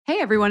Hey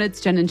everyone, it's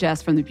Jen and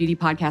Jess from the beauty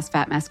podcast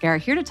Fat Mascara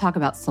here to talk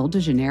about Sol de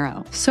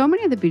Janeiro. So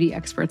many of the beauty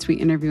experts we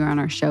interview on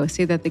our show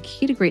say that the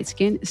key to great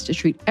skin is to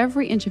treat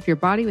every inch of your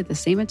body with the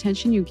same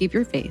attention you give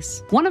your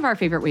face. One of our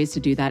favorite ways to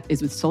do that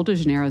is with Sol de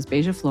Janeiro's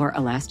Beija Flor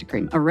Elastic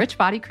Cream, a rich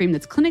body cream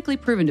that's clinically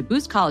proven to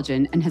boost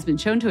collagen and has been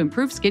shown to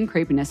improve skin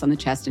crepiness on the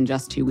chest in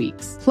just 2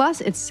 weeks.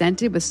 Plus, it's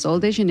scented with Sol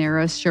de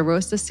Janeiro's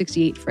Charosta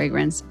 68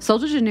 fragrance. Sol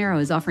de Janeiro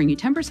is offering you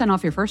 10%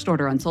 off your first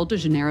order on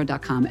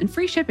soldejaneiro.com and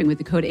free shipping with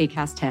the code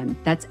ACAST10.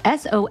 That's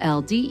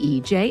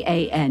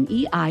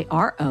SOLDEJANEIRO,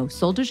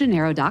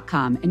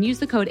 soldejaneiro.com, and use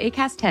the code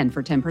ACAST10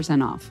 for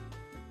 10% off.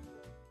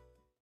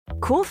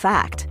 Cool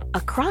fact,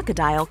 a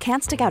crocodile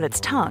can't stick out its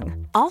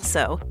tongue.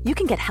 Also, you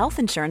can get health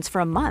insurance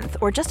for a month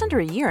or just under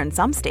a year in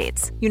some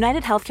states.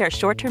 United Healthcare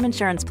short-term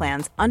insurance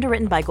plans,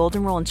 underwritten by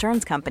Golden Rule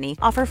Insurance Company,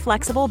 offer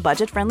flexible,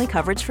 budget-friendly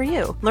coverage for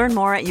you. Learn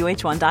more at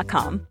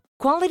uh1.com.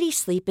 Quality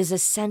sleep is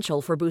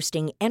essential for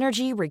boosting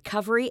energy,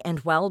 recovery,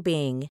 and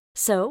well-being.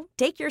 So,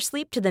 take your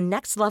sleep to the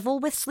next level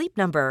with Sleep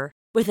Number.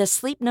 With a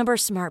Sleep Number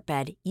smart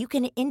bed, you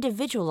can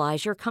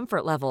individualize your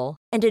comfort level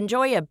and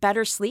enjoy a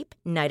better sleep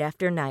night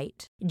after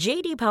night.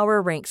 J.D.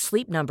 Power ranks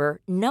Sleep Number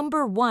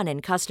number 1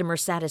 in customer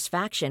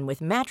satisfaction with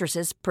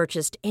mattresses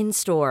purchased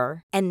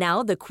in-store. And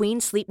now the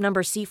Queen Sleep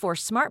Number C4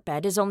 smart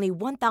bed is only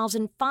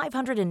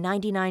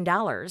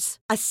 $1,599,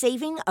 a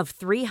saving of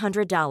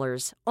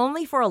 $300,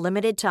 only for a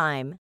limited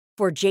time.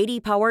 For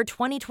J.D. Power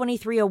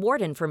 2023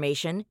 award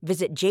information,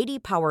 visit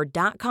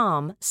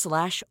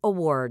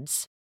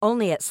jdpower.com/awards.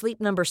 Only at Sleep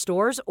Number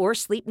stores or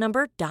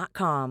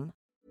sleepnumber.com.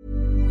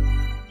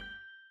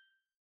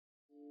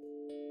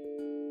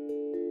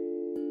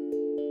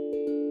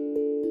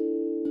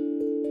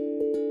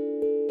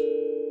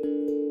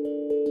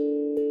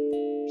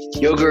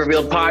 Yoga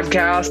Revealed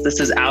podcast. This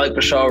is Alec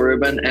Bashal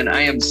Rubin, and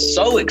I am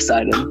so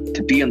excited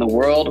to be in the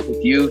world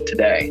with you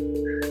today.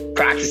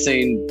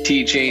 Practicing,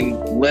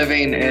 teaching,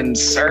 living, and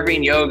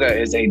serving yoga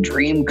is a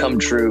dream come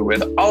true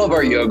with all of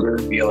our yoga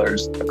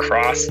revealers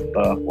across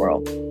the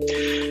world.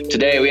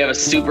 Today, we have a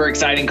super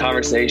exciting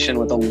conversation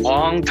with a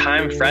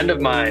longtime friend of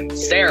mine,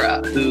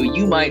 Sarah, who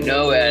you might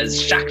know as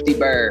Shakti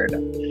Bird.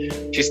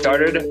 She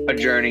started a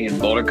journey in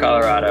Boulder,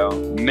 Colorado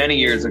many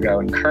years ago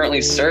and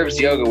currently serves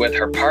yoga with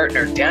her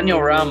partner,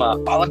 Daniel Rama,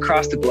 all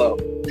across the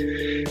globe.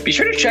 Be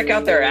sure to check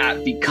out their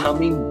app,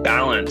 Becoming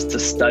Balanced, to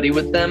study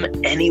with them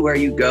anywhere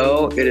you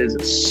go. It is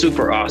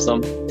super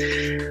awesome.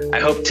 I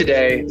hope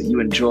today that you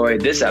enjoy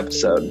this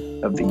episode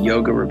of the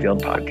Yoga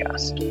Revealed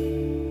podcast.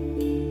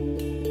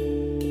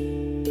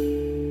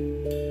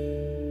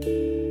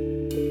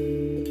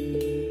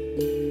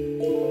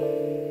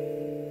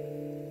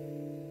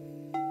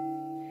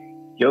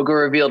 Yoga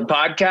Revealed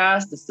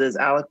podcast. This is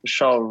Alec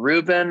Bashal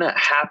Rubin.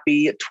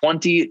 Happy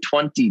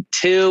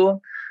 2022.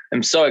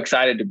 I'm so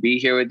excited to be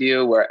here with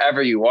you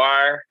wherever you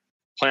are,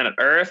 planet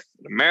Earth,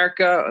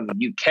 America, and the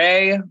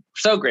UK.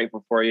 So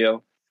grateful for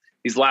you.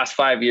 These last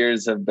 5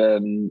 years have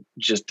been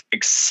just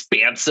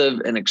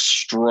expansive and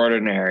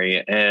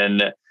extraordinary,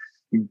 and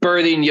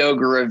birthing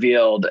Yoga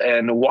Revealed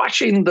and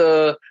watching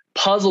the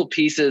puzzle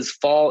pieces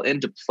fall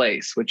into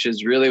place, which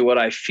is really what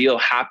I feel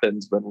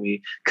happens when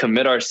we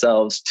commit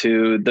ourselves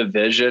to the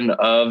vision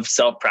of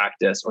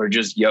self-practice or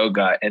just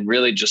yoga and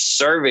really just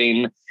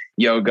serving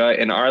yoga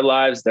in our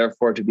lives,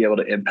 therefore to be able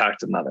to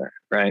impact another,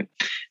 right?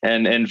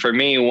 And for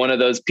me, one of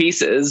those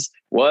pieces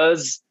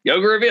was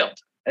Yoga Revealed.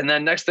 And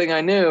then next thing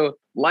I knew,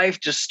 life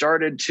just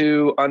started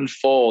to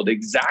unfold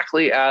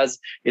exactly as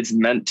it's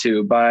meant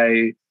to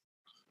by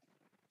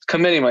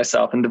committing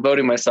myself and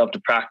devoting myself to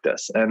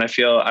practice. And I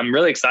feel I'm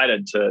really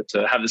excited to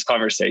have this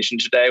conversation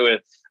today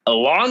with a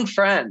long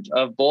friend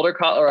of Boulder,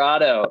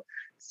 Colorado,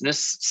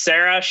 Miss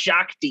Sarah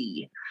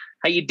Shakti.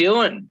 How you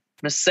doing,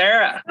 Miss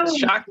Sarah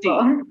Shakti?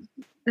 Cool.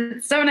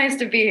 It's so nice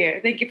to be here.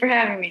 Thank you for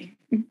having me.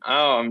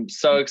 Oh, I'm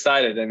so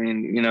excited. I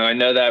mean, I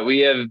know that we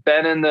have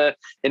been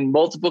in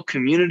multiple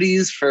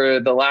communities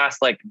for the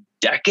last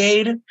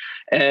decade,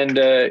 and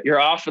you're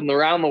off and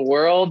around the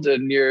world,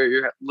 and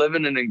you're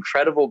living an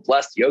incredible,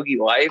 blessed yogi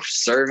life,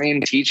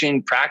 serving,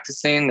 teaching,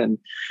 practicing, and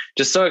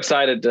just so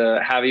excited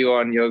to have you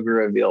on Yoga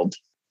Revealed.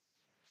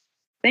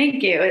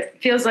 Thank you. It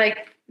feels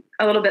like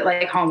a little bit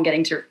like home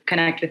getting to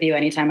connect with you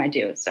anytime I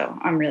do. So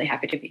I'm really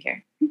happy to be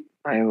here.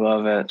 I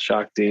love it,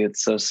 Shakti.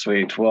 It's so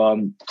sweet.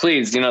 Well,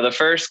 please, the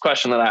first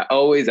question that I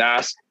always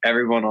ask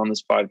everyone on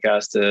this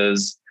podcast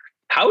is,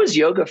 how is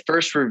yoga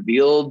first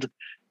revealed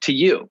to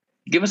you?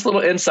 Give us a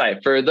little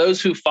insight for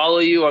those who follow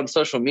you on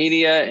social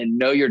media and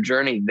know your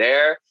journey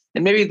there.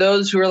 And maybe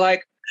those who are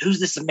like, who's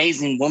this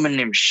amazing woman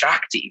named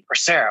Shakti or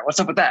Sarah?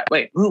 What's up with that?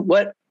 Wait,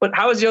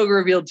 how is yoga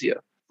revealed to you?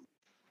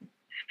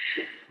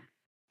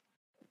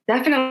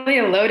 Definitely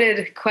a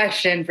loaded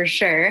question for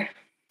sure.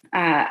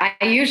 I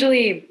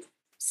usually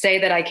say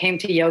that I came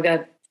to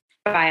yoga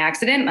by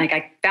accident.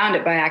 I found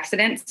it by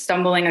accident,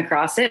 stumbling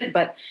across it.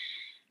 But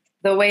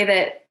the way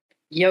that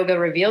yoga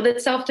revealed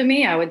itself to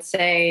me, I would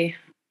say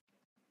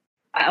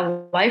a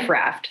life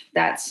raft.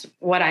 That's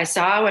what I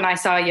saw when I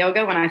saw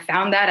yoga. When I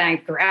found that, I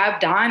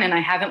grabbed on and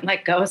I haven't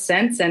let go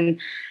since. And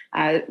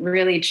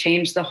really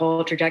changed the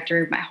whole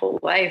trajectory of my whole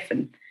life.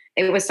 And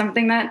it was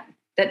something that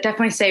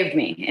definitely saved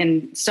me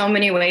in so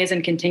many ways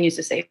and continues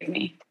to save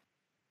me.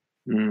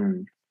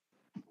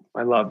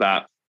 I love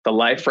that. The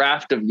life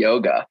raft of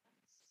yoga.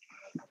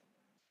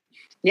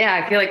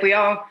 Yeah, I feel like we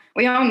all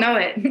know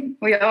it.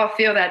 We all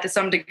feel that to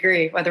some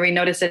degree, whether we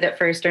notice it at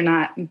first or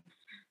not.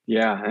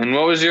 Yeah. And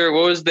what was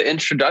the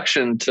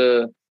introduction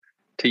to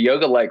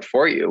yoga like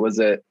for you? Was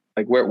it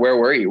like, where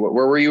were you?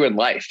 Where were you in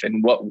life?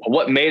 And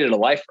what made it a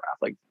life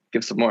raft? Like,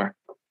 give some more.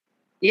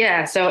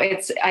 Yeah. So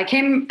I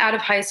came out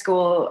of high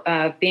school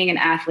being an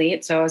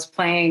athlete. So I was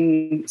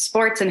playing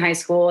sports in high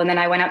school, and then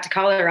I went out to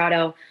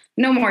Colorado,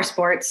 no more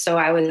sports. So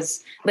I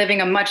was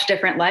living a much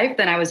different life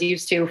than I was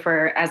used to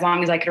for as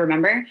long as I could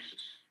remember.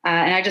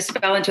 And I just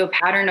fell into a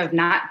pattern of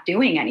not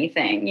doing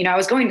anything. You know, I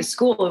was going to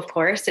school, of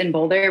course, in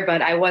Boulder,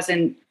 but I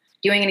wasn't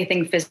doing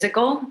anything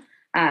physical.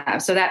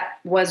 So that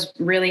was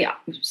really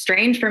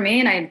strange for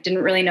me. And I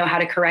didn't really know how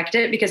to correct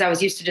it because I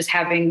was used to just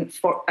having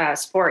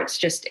sports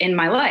just in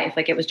my life.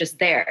 Like it was just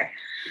there.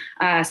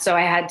 So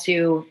I had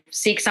to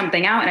seek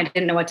something out, and I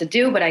didn't know what to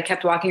do, but I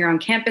kept walking around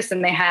campus,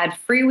 and they had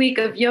free week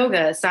of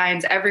yoga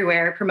signs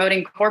everywhere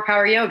promoting Core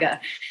Power Yoga.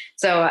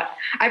 So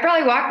I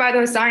probably walked by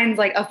those signs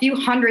like a few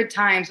hundred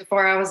times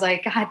before I was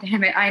like, God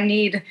damn it, I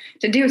need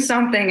to do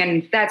something,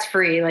 and that's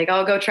free. Like,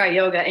 I'll go try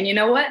yoga. And you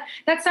know what?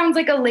 That sounds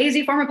like a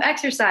lazy form of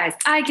exercise.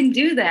 I can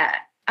do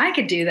that. I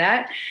could do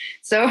that.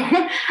 So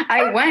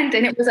I went,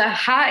 and it was a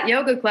hot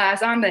yoga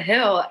class on the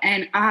hill,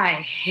 and I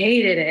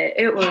hated it.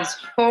 It was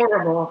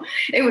horrible.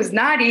 It was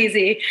not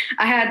easy.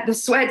 I had the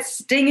sweat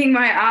stinging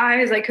my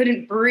eyes. I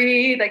couldn't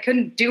breathe. I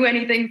couldn't do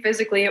anything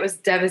physically. It was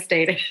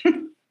devastating.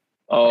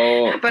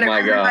 Oh, but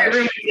my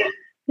gosh.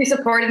 He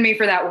supported me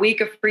for that week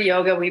of free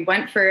yoga. We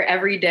went for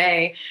every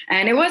day,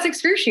 and it was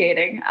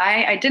excruciating.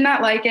 I did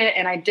not like it,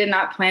 and I did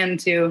not plan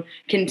to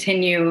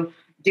continue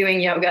doing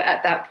yoga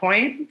at that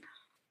point.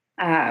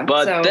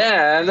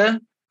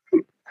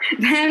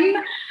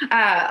 Then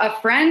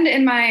a friend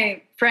in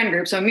my friend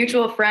group, so a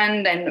mutual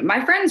friend, and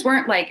my friends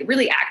weren't like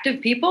really active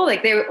people.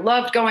 Like they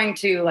loved going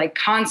to like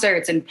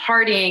concerts and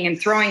partying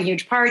and throwing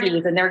huge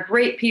parties, and they're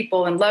great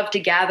people and love to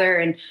gather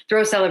and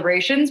throw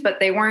celebrations, but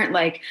they weren't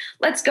like,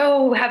 let's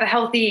go have a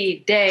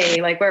healthy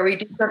day, like where we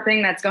do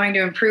something that's going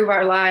to improve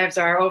our lives,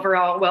 our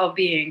overall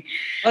well-being.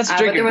 Let's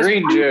drink a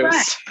green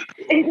juice.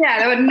 Yeah,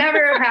 that would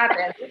never have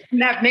happened.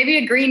 Maybe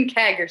a green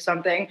keg or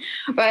something,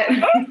 but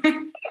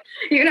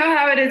you know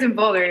how it is in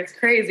Boulder. It's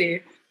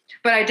crazy.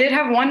 But I did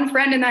have one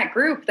friend in that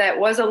group that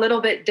was a little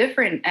bit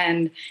different,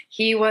 and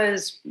he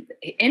was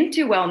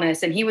into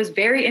wellness, and he was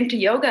very into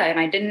yoga, and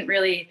I didn't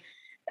really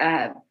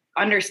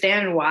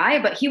understand why,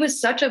 but he was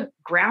such a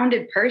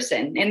grounded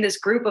person in this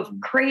group of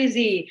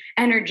crazy,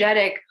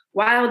 energetic,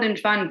 wild and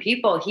fun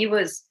people. He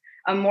was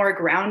a more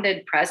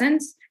grounded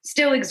presence,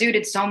 still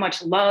exuded so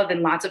much love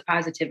and lots of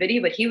positivity,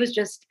 but he was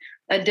just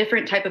a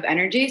different type of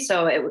energy.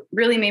 So it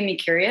really made me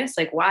curious,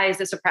 like, why is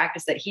this a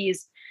practice that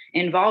he's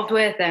involved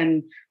with?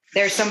 And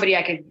there's somebody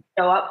I could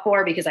show up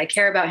for because I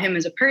care about him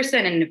as a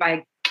person. And if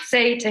I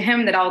say to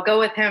him that I'll go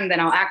with him, then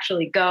I'll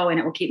actually go, and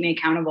it will keep me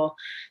accountable.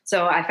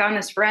 So I found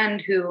this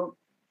friend who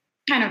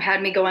kind of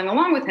had me going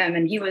along with him,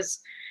 and he was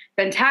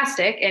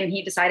fantastic. And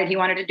he decided he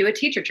wanted to do a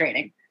teacher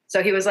training.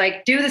 So he was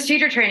like, do this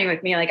teacher training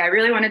with me. Like, I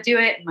really want to do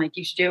it. And like,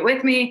 you should do it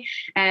with me.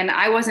 And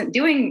I wasn't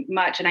doing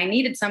much, and I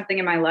needed something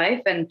in my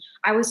life. And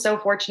I was so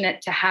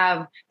fortunate to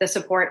have the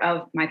support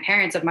of my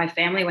parents, of my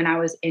family when I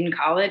was in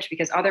college,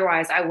 because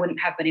otherwise I wouldn't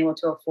have been able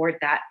to afford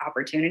that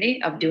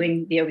opportunity of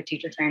doing the yoga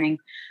teacher training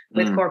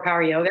with Core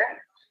Power Yoga.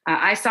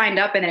 I signed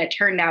up, and then it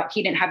turned out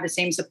he didn't have the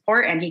same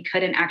support, and he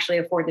couldn't actually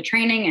afford the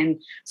training. And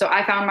so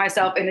I found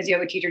myself in this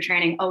yoga teacher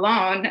training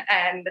alone,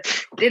 and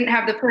didn't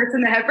have the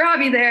person that had brought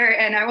me there.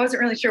 And I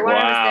wasn't really sure why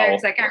I was there,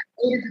 because I kind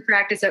of hated the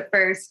practice at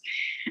first.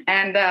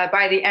 And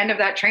by the end of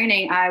that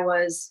training, I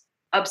was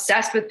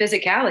obsessed with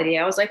physicality.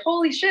 I was like,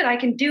 holy shit, I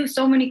can do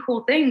so many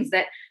cool things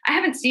that I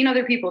haven't seen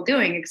other people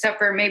doing, except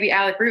for maybe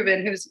Alec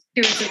Rubin, who's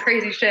doing some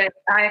crazy shit.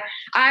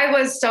 I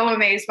was so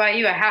amazed by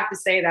you. I have to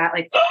say that.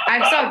 Like,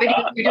 I saw a video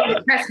of you doing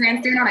a press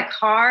handstand on a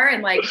car,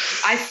 and like,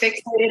 I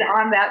fixated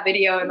on that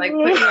video and like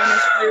put you on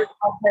this roof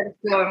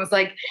and was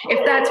like,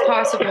 if that's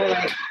possible,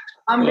 like,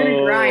 I'm going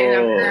to grind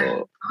and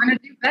I'm going to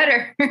do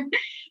better.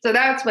 So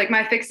that's like,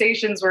 my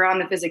fixations were on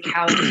the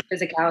physicality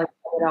of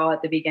it all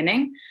at the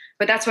beginning.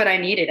 But that's what I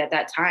needed at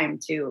that time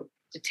to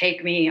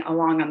take me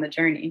along on the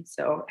journey.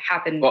 So it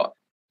happened. Well,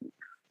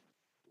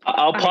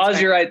 I'll pause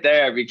you right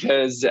there,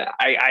 because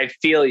I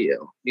feel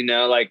you, you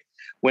know, like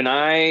when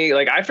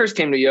I first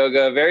came to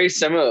yoga very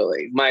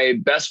similarly. My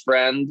best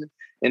friend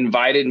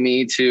invited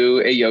me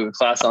to a yoga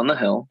class on the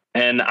hill,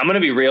 and I'm going to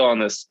be real on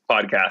this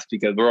podcast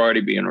because we're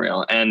already being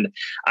real. And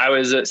I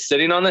was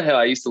sitting on the hill.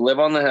 I used to live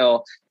on the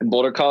hill in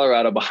Boulder,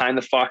 Colorado, behind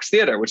the Fox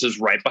Theater, which is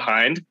right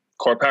behind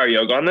Core Power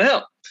Yoga on the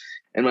hill.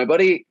 And my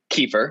buddy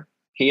Kiefer,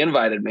 he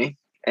invited me,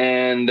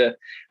 and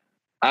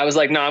I was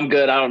like, no, I'm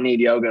good. I don't need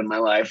yoga in my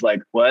life.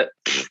 Like, what?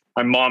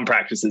 My mom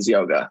practices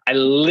yoga. I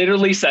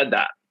literally said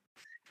that.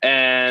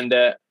 And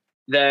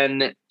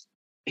then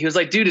he was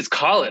like, dude, it's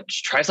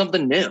college. Try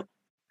something new.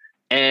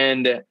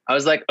 And I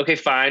was like, okay,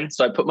 fine.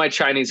 So I put my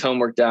Chinese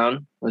homework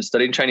down. I was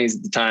studying Chinese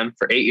at the time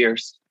for 8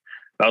 years.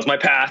 That was my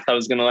path. I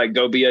was going to like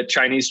go be a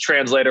Chinese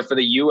translator for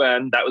the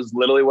UN. That was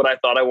literally what I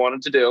thought I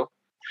wanted to do.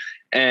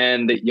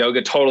 And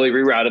yoga totally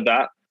rerouted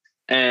that.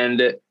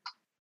 And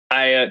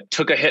I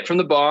took a hit from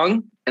the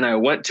bong and I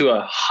went to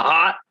a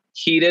hot,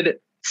 heated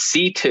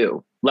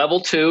C2, level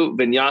 2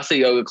 vinyasa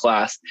yoga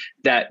class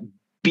that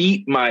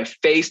beat my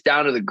face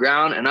down to the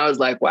ground. And I was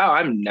like, wow,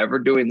 I'm never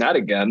doing that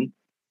again.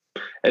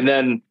 And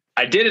then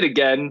I did it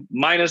again,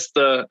 minus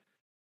the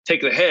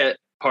take the hit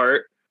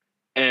part.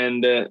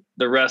 And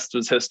the rest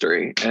was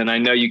history. And I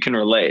know you can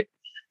relate.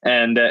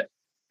 And, I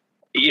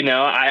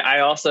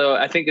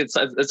think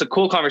it's a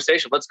cool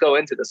conversation. Let's go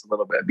into this a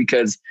little bit,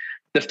 because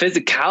the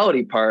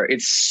physicality part,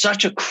 it's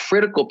such a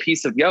critical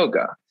piece of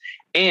yoga,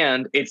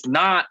 and it's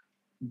not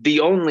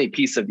the only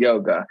piece of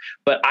yoga,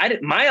 but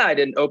my eye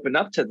didn't open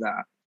up to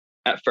that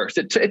at first.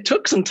 It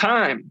took some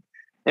time.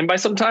 And by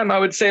some time, I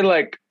would say,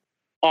 like,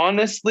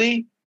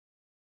 honestly,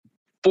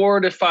 4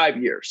 to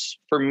 5 years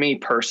for me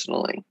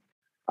personally.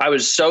 I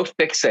was so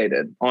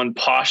fixated on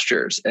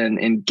postures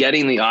and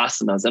getting the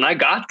asanas, and I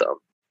got them,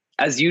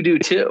 as you do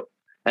too.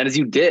 And as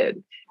you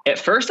did. At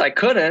first I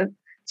couldn't.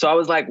 So I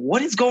was like,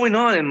 what is going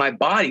on in my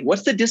body?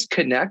 What's the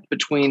disconnect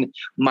between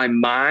my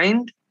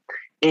mind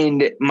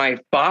and my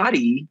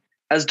body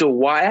as to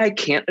why I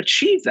can't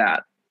achieve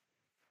that?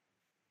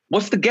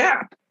 What's the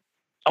gap?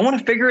 I want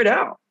to figure it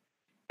out,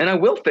 and I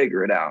will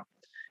figure it out.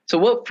 So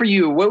what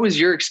was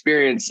your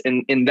experience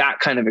in that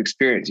kind of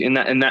experience, in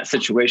that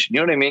situation?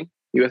 You know what I mean?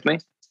 You with me?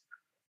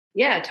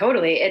 Yeah,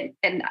 totally.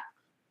 And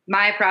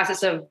my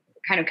process of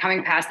kind of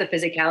coming past the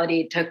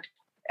physicality took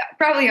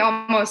probably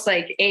almost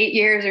like 8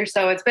 years or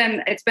so. It's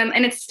been,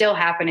 and it's still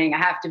happening. I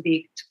have to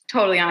be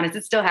totally honest.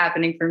 It's still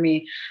happening for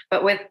me.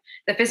 But with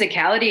the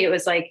physicality, it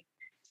was like,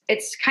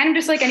 it's kind of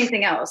just like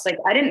anything else. Like,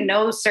 I didn't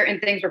know certain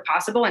things were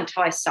possible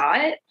until I saw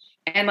it.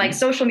 And like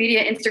social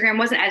media, Instagram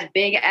wasn't as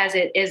big as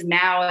it is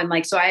now. And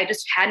like, so I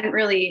just hadn't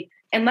really,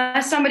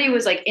 unless somebody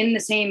was like in the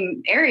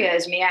same area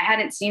as me, I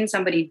hadn't seen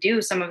somebody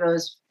do some of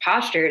those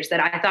postures that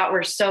I thought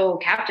were so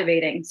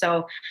captivating.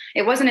 So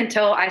it wasn't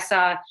until I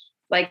saw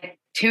like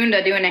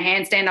Tunda doing a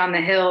handstand on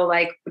the hill,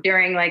 like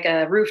during like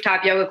a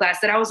rooftop yoga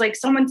class, that I was like,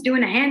 someone's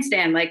doing a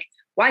handstand. Like,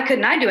 why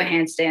couldn't I do a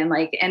handstand?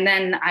 Like, and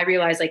then I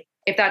realized, like,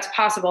 if that's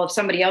possible, if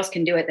somebody else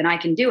can do it, then I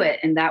can do it.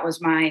 And that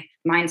was my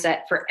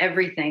mindset for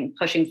everything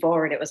pushing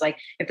forward. It was like,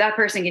 if that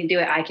person can do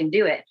it, I can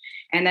do it.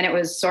 And then it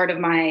was sort of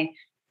my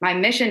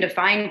mission to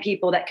find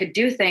people that could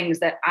do things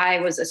that I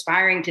was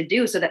aspiring to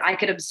do so that I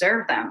could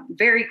observe them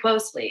very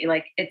closely.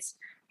 Like,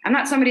 I'm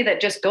not somebody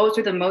that just goes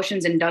through the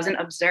motions and doesn't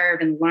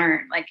observe and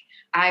learn. Like,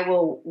 I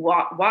will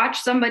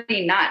watch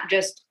somebody, not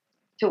just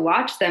to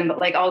watch them, but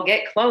like, I'll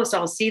get close.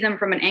 I'll see them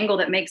from an angle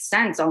that makes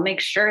sense. I'll make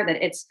sure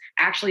that it's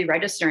actually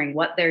registering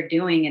what they're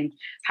doing and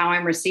how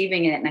I'm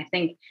receiving it. And I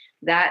think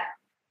that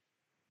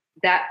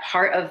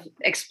part of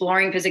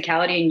exploring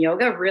physicality in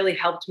yoga really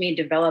helped me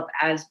develop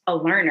as a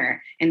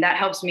learner. And that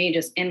helps me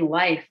just in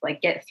life,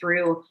 like, get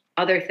through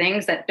other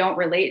things that don't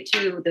relate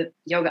to the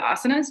yoga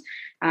asanas.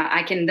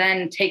 I can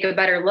then take a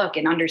better look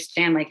and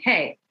understand, like,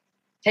 hey,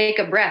 take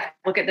a breath,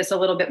 look at this a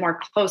little bit more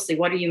closely.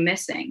 What are you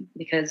missing?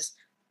 Because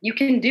you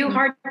can do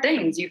hard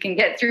things. You can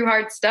get through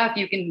hard stuff.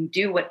 You can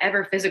do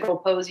whatever physical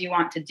pose you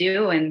want to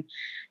do. And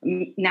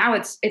now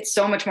it's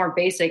so much more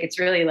basic. It's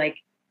really like,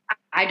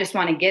 I just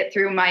want to get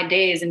through my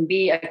days and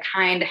be a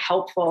kind,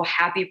 helpful,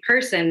 happy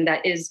person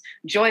that is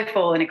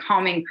joyful and a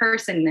calming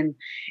person. And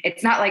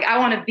it's not like I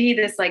want to be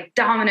this like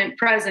dominant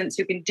presence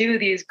who can do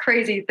these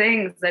crazy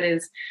things that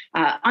is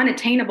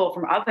unattainable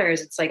from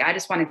others. It's like, I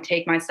just want to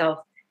take myself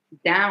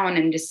down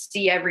and just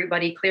see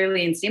everybody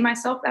clearly and see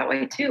myself that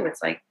way too.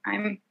 It's like,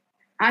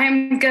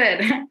 I'm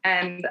good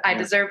and I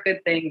deserve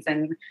good things,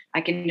 and I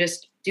can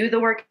just do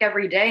the work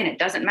every day, and it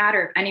doesn't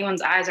matter if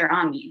anyone's eyes are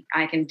on me.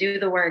 I can do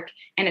the work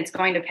and it's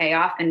going to pay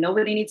off, and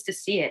nobody needs to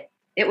see it.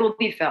 It will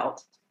be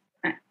felt,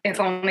 if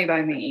only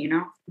by me, you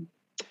know?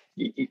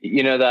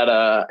 You know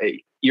that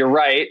you're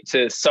right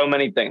to so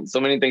many things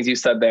you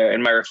said there.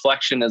 And my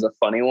reflection is a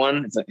funny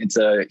one. It's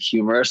a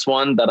humorous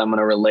one that I'm going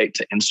to relate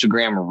to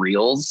Instagram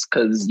Reels,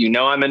 because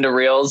I'm into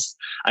Reels.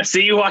 I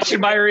see you watching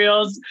my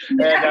Reels,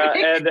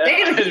 and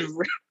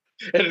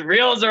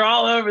Reels are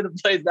all over the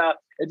place now.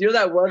 And you know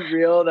that one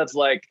Reel that's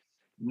like,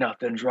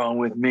 nothing's wrong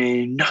with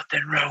me,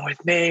 nothing wrong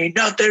with me,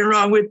 nothing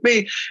wrong with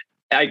me.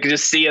 I can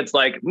just see it's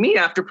like me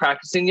after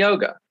practicing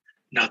yoga.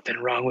 Nothing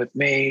wrong with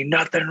me,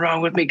 nothing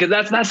wrong with me. Because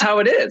that's how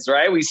it is,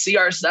 right? We see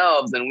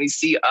ourselves and we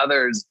see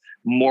others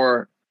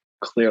more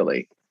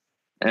clearly.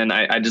 And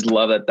I just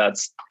love that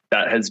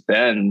has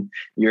been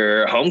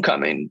your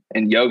homecoming,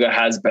 and yoga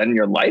has been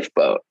your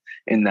lifeboat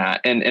in that.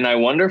 And I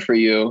wonder for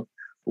you,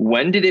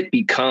 when did it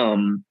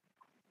become,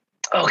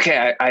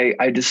 okay,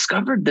 I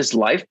discovered this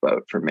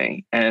lifeboat for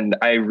me, and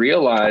I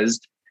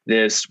realized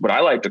this, what I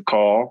like to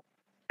call,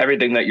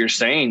 everything that you're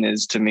saying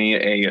is to me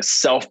a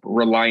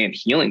self-reliant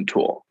healing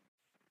tool.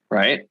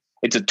 Right?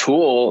 It's a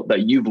tool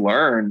that you've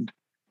learned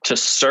to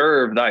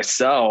serve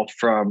thyself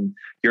from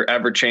your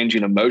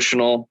ever-changing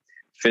emotional,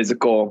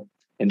 physical,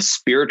 and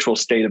spiritual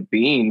state of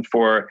being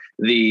for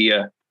the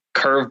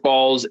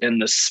curveballs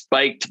and the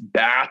spiked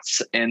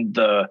bats and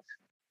the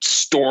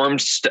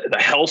storms, the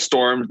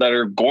hailstorms that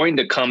are going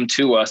to come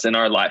to us in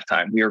our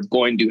lifetime. We are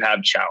going to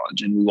have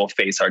challenge and we will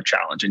face our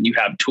challenge, and you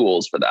have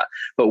tools for that.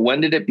 But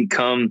when did it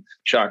become,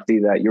 Shakti,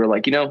 that you're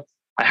like,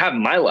 I have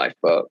my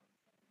lifeboat,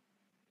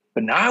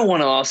 but now I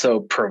want to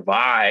also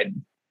provide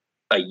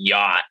a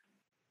yacht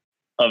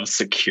of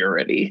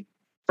security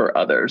for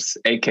others,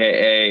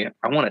 AKA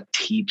I want to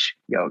teach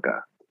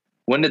yoga.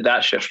 When did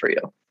that shift for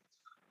you?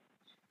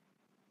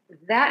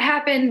 That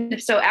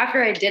happened. So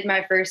after I did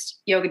my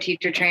first yoga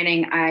teacher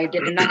training, I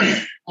did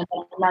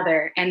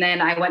another, and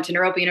then I went to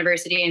Naropa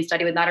University and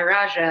studied with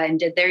Nataraja and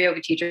did their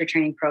yoga teacher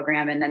training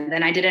program. And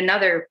then I did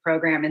another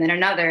program and then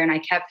another, and I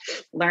kept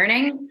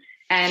learning.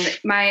 And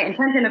my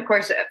intention, of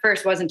course, at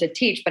first wasn't to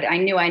teach, but I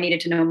knew I needed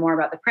to know more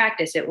about the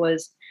practice. It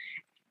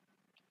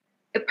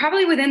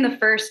probably within the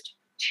first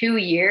 2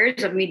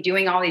 years of me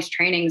doing all these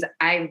trainings,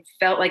 I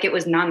felt like it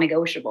was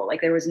non-negotiable.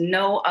 Like there was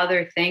no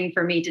other thing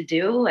for me to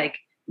do,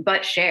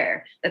 but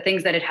share the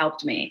things that had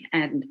helped me.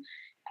 And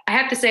I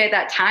have to say, at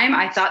that time,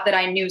 I thought that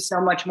I knew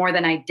so much more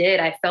than I did.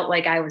 I felt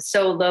like I was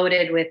so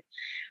loaded with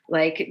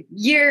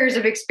years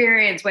of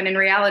experience, when in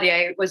reality,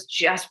 I was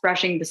just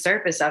brushing the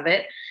surface of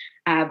it.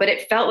 But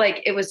it felt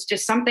like it was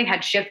just something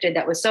had shifted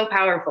that was so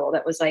powerful,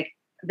 that was like,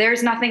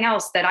 there's nothing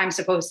else that I'm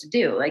supposed to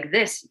do.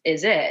 This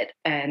is it.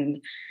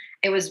 And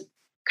it was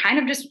kind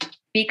of just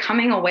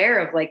becoming aware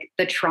of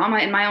the trauma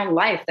in my own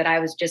life that I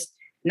was just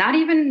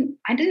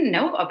I didn't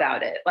know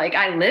about it.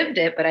 I lived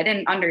it, but I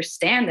didn't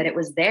understand that it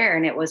was there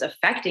and it was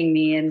affecting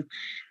me. And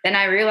then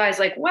I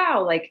realized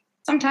wow,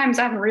 sometimes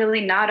I'm really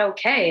not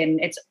okay.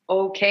 And it's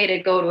okay to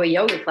go to a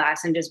yoga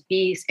class and just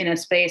be in a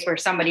space where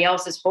somebody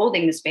else is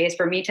holding the space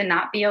for me to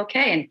not be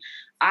okay. And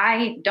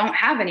I don't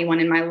have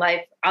anyone in my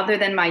life other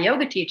than my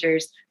yoga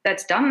teachers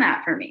that's done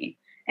that for me.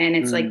 And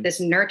it's this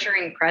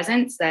nurturing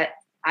presence that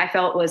I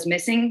felt was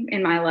missing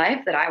in my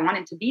life, that I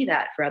wanted to be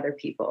that for other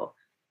people.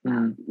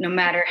 No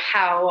matter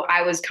how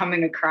I was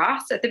coming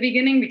across at the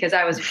beginning, because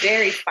I was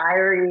very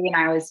fiery and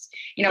I was,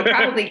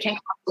 probably came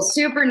off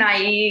super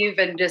naive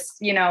and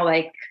just,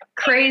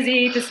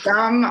 crazy to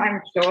some,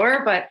 I'm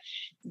sure, but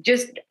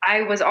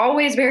I was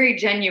always very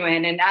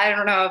genuine, and I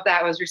don't know if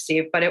that was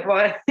received, but it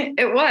was.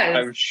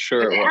 I'm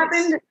sure it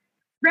happened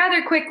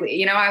rather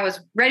quickly. I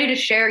was ready to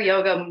share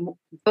yoga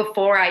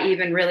before I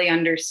even really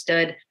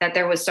understood that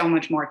there was so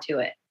much more to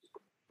it.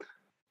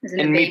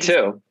 And me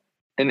too.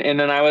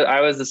 And then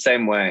I was the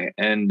same way.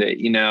 And,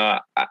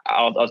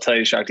 I'll tell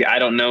you, Shakti, I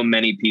don't know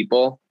many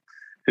people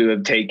who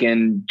have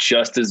taken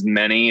just as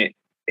many,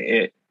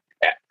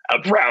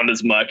 around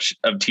as much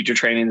of teacher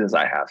trainings as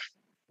I have.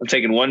 I've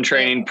taken one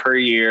training per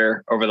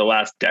year over the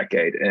last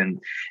decade. And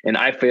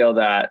I feel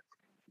that,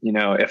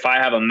 if I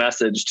have a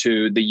message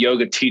to the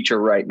yoga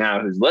teacher right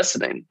now who's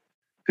listening,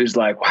 who's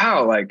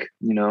wow,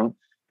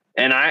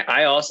 and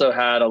I also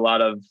had a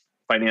lot of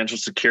financial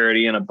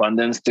security and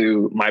abundance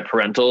through my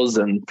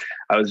parentals. And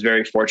I was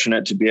very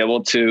fortunate to be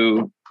able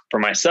to,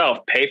 for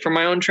myself, pay for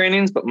my own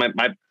trainings, but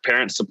my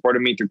parents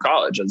supported me through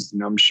college, as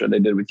I'm sure they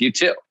did with you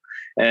too.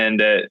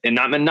 And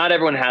not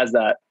everyone has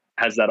that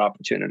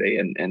opportunity.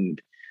 And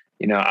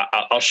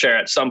I'll share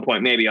at some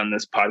point, maybe on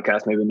this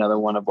podcast, maybe another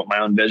one, of what my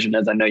own vision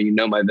is. I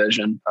know my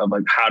vision of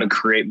how to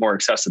create more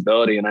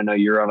accessibility. And I know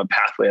you're on a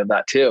pathway of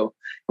that too.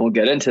 And we'll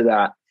get into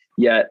that.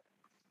 Yet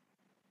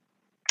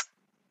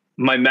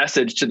my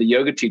message to the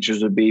yoga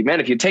teachers would be, man,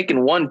 if you're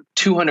taking one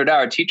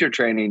 200-hour teacher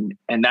training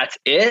and that's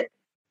it,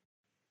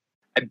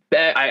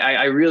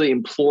 I really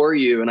implore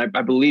you, and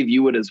I believe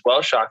you would as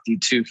well, Shakti,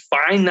 to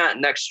find that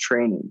next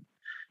training,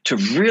 to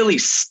really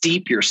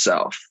steep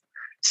yourself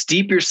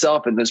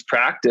in this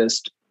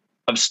practice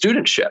of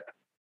studentship.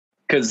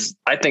 Because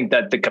I think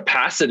that the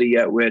capacity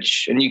at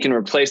which, and you can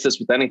replace this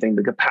with anything,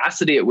 the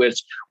capacity at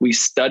which we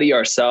study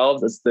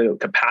ourselves is the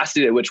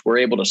capacity at which we're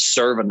able to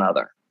serve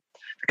another.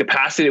 The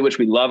capacity at which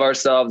we love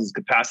ourselves is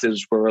the capacity at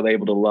which we're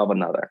able to love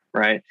another,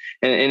 right?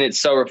 And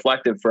it's so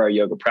reflective for our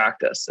yoga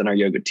practice and our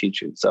yoga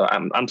teaching. So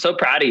I'm so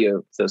proud of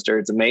you, sister.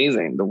 It's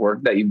amazing, the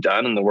work that you've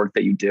done and the work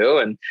that you do.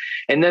 And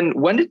then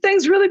when did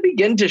things really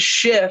begin to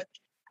shift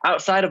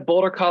outside of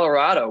Boulder,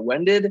 Colorado?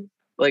 When did,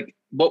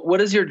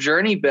 what has your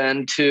journey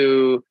been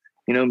to,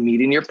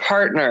 meeting your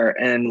partner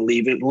and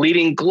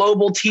leading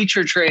global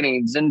teacher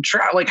trainings and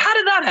how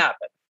did that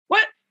happen?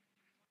 What?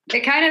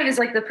 It kind of is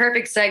the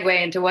perfect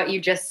segue into what you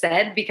just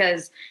said,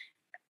 because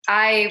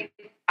I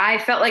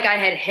felt like I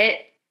had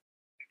hit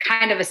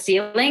kind of a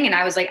ceiling, and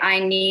I was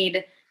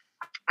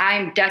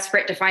I'm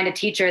desperate to find a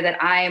teacher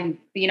that I'm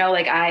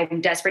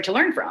desperate to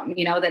learn from,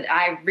 that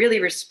I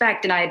really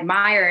respect and I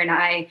admire, and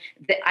I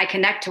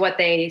connect to what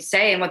they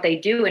say and what they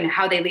do and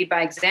how they lead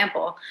by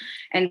example.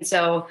 And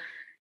so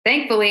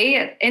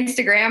thankfully,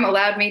 Instagram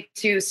allowed me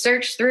to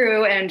search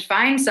through and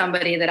find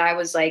somebody that I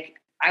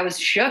was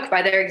shook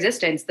by their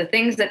existence. The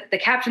things that the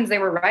captions they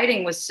were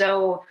writing was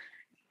so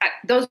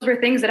those were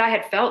things that I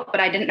had felt, but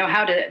I didn't know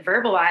how to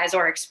verbalize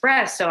or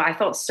express. So I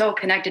felt so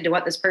connected to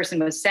what this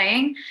person was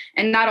saying.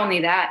 And not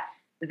only that,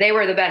 they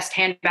were the best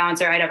hand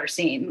balancer I'd ever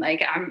seen.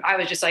 Like, I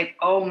was just like,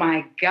 oh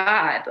my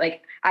God.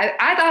 Like,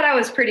 I thought I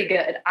was pretty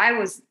good. I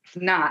was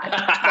not, but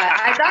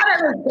I thought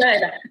I was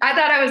good. I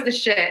thought I was the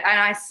shit and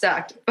I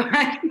sucked, but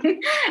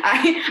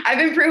I've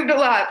improved a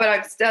lot, but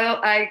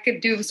I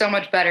could do so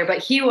much better. But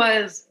he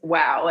was,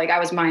 wow. Like, I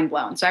was mind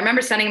blown. So I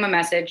remember sending him a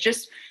message,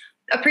 just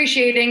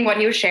appreciating what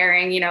he was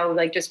sharing,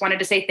 like just wanted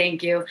to say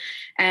thank you.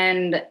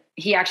 And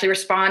he actually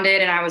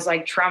responded, and I was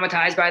like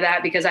traumatized by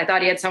that because I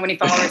thought he had so many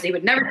followers. He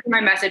would never see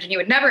my message and he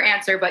would never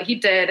answer, but he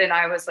did. And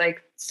I was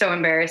like so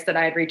embarrassed that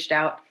I had reached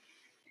out.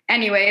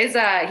 Anyways,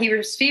 he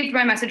received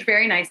my message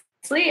very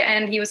nicely,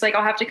 and he was like,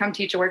 I'll have to come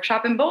teach a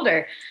workshop in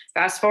Boulder.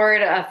 Fast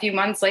forward a few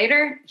months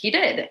later, he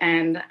did.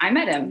 And I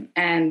met him,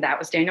 and that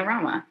was Daniel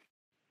Rama.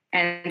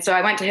 And so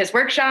I went to his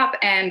workshop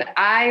and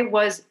I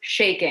was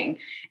shaking.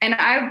 And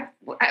I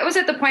was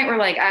at the point where,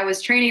 like, I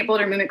was training at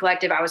Boulder Movement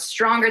Collective. I was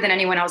stronger than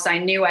anyone else I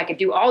knew. I could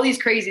do all these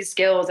crazy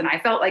skills. And I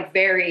felt like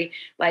very,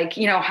 like,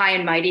 high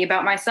and mighty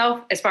about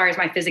myself as far as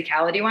my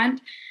physicality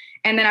went.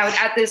 And then I was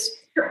at this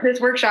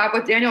workshop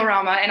with Daniel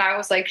Rama, and I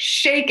was like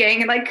shaking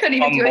and like couldn't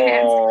even do a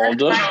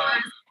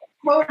handstand.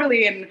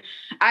 Totally. And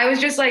I was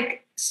just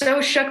like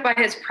so shook by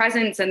his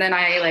presence. And then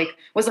I like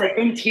was like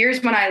in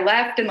tears when I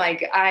left, and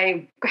like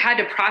I had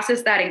to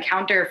process that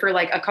encounter for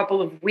like a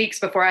couple of weeks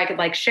before I could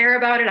like share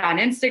about it on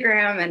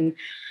Instagram. And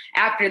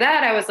after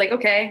that, I was like,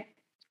 okay,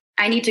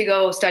 I need to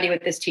go study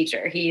with this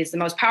teacher. He's the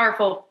most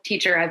powerful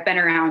teacher I've been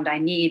around. I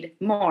need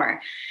more.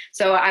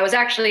 So I was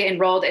actually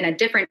enrolled in a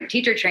different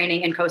teacher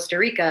training in Costa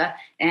Rica,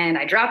 and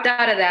I dropped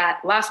out of that,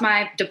 lost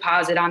my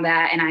deposit on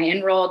that, and I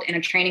enrolled in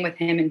a training with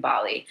him in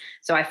Bali.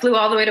 So I flew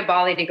all the way to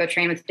Bali to go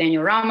train with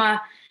Daniel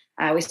Rama.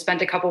 We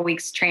spent a couple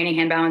weeks training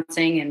hand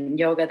balancing and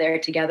yoga there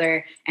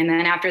together. And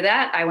then after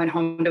that, I went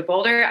home to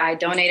Boulder. I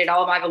donated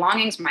all of my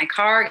belongings, my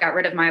car, got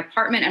rid of my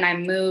apartment, and I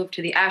moved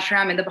to the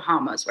ashram in the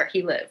Bahamas where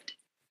he lived.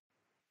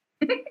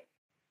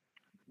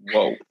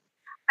 Whoa.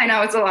 I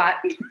know, it's a lot.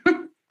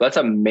 That's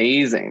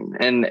amazing.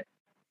 And,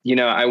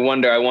 I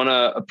want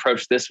to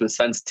approach this with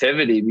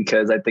sensitivity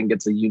because I think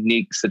it's a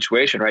unique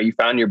situation, right? You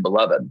found your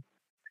beloved,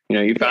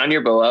 you found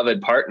your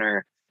beloved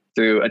partner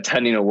through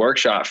attending a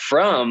workshop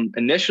from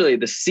initially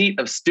the seat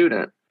of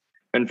student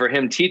and for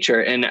him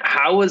teacher. And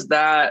how was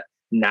that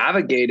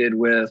navigated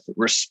with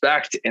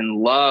respect and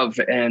love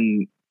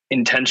and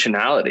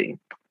intentionality?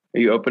 Are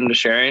you open to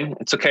sharing?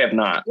 It's okay if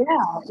not.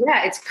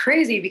 Yeah. It's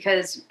crazy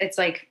because it's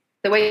like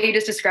the way you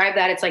just described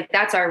that, it's like,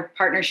 that's our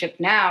partnership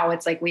now.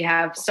 It's like, we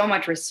have so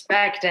much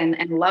respect and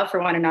love for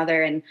one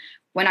another. And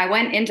when I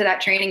went into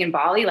that training in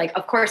Bali, like,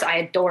 of course I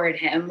adored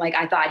him. Like,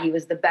 I thought he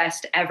was the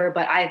best ever,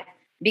 but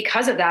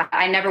because of that,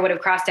 I never would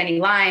have crossed any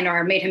line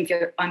or made him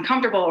feel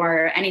uncomfortable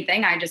or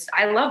anything.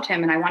 I loved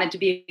him and I wanted to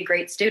be a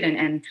great student.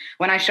 And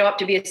when I show up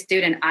to be a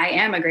student, I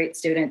am a great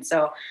student.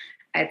 So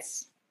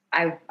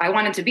I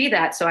wanted to be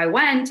that. So I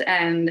went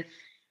and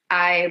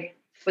I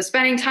was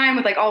spending time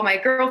with like all my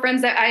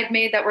girlfriends that I had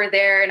made that were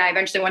there. And I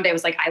eventually one day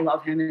was like, I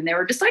love him. And they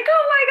were just like,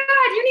 oh my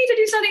God, you need to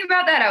do something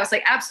about that. I was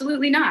like,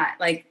 absolutely not.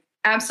 Like,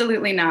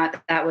 absolutely not.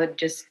 That would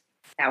just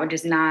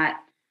not,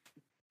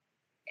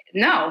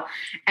 no.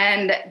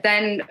 And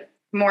then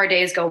more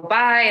days go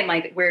by and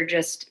like, we're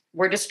just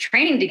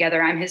training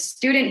together. I'm his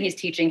student. He's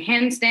teaching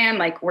handstand.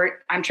 Like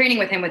I'm training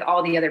with him with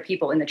all the other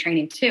people in the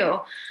training too.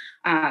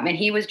 And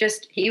he was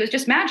just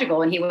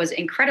magical, and he was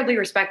incredibly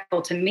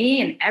respectful to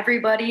me and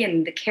everybody,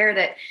 and the care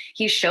that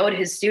he showed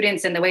his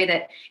students and the way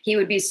that he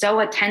would be so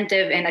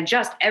attentive and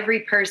adjust every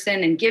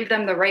person and give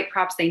them the right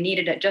props they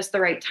needed at just the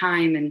right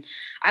time. And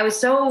I was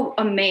so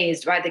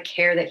amazed by the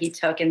care that he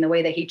took and the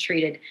way that he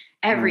treated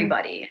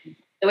everybody,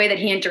 the way that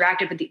he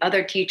interacted with the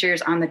other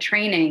teachers on the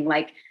training.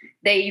 Like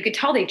you could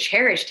tell they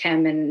cherished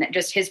him, and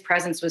just his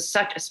presence was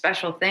such a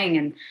special thing.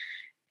 And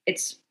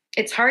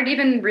it's hard to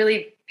even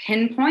really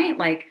pinpoint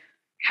like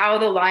how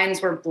the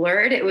lines were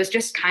blurred. It was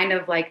just kind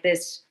of like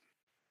this,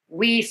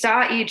 we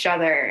saw each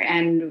other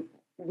and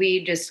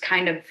we just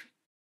kind of,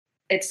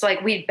 it's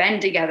like we'd been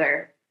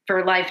together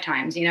for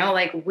lifetimes,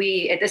 like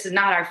this is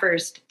not our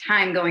first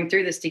time going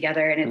through this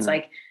together. And it's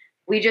like,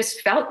 we just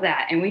felt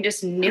that and we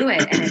just knew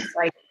it. And it's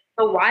like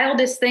the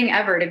wildest thing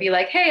ever to be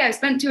like, hey, I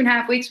spent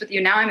 2.5 weeks with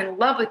you. Now I'm in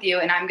love with you.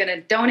 And I'm going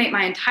to donate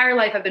my entire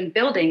life I've been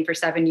building for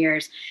 7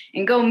 years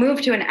and go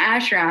move to an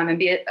ashram and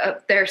be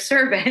their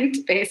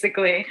servant,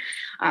 basically.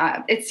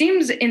 It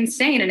seems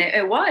insane, and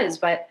it was,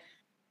 but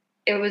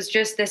it was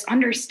just this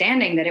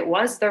understanding that it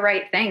was the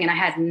right thing. And I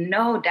had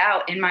no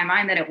doubt in my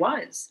mind that it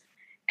was.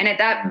 And at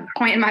that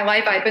point in my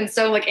life, I'd been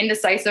so like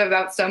indecisive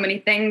about so many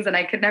things and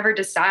I could never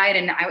decide.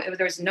 And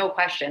there was no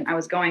question. I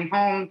was going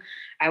home.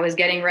 I was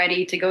getting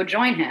ready to go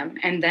join him.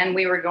 And then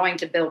we were going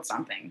to build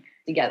something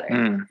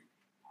together.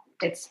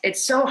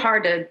 It's so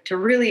hard to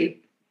really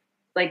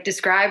like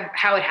describe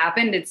how it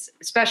happened. It's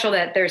special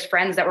that there's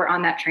friends that were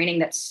on that training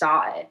that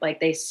saw it. Like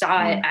they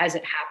saw it as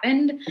it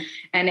happened.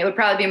 And it would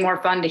probably be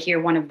more fun to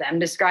hear one of them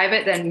describe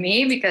it than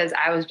me, because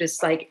I was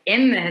just like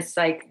in this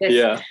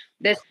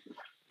this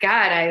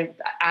God,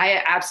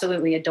 I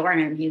absolutely adore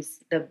him.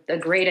 He's the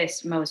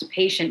greatest, most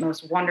patient,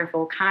 most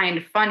wonderful,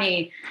 kind,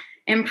 funny,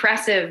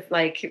 impressive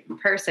like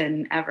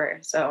person ever.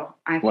 So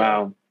I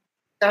feel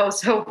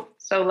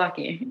so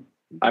lucky.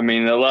 I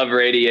mean, the love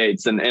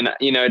radiates, and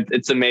you know,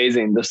 it's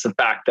amazing just the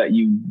fact that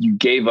you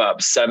gave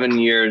up 7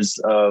 years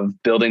of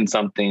building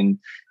something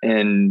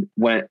and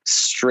went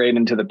straight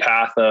into the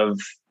path of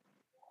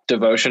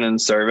devotion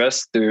and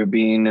service through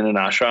being in an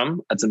ashram.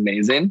 That's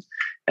amazing.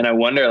 And I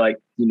wonder, like,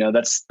 you know,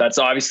 that's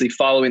obviously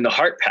following the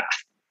heart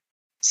path.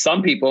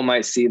 Some people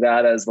might see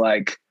that as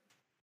like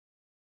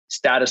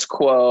status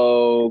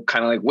quo,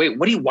 kind of like, wait,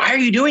 why are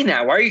you doing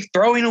that? Why are you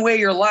throwing away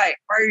your life?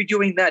 Why are you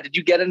doing that? Did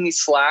you get any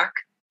slack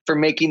for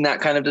making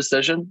that kind of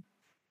decision?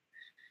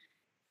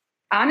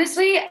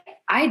 Honestly,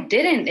 I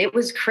didn't. It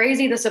was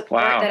crazy the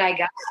support that I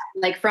got,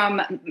 like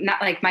from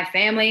not like my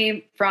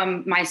family,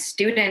 from my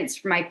students,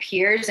 from my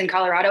peers in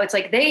Colorado. It's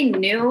like they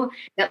knew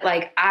that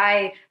like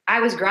I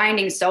was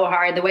grinding so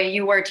hard the way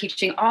you were,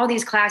 teaching all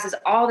these classes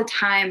all the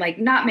time, like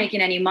not making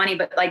any money,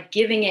 but like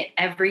giving it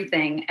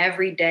everything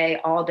every day,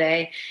 all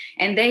day.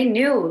 And they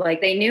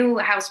knew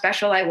how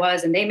special I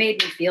was, and they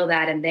made me feel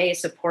that, and they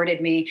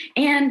supported me.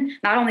 And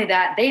not only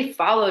that, they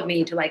followed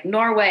me to like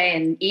Norway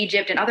and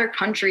Egypt and other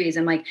countries.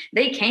 And like,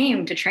 they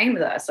came to train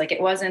with us. Like,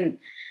 it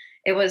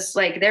was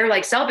like, they're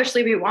like,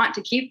 selfishly, we want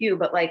to keep you,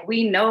 but like,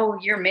 we know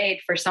you're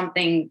made for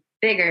something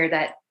bigger,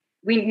 that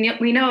we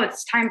know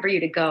it's time for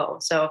you to go.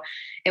 So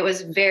it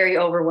was very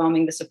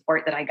overwhelming, the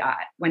support that I got,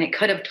 when it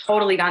could have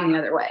totally gone the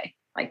other way.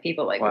 Like,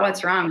 people like,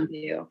 what's wrong with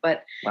you?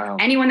 But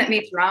anyone that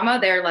meets Rama,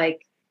 they're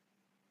like,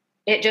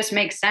 it just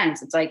makes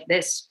sense. It's like,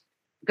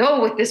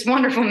 go with this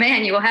wonderful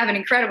man. You will have an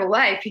incredible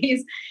life.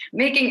 He's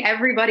making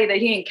everybody that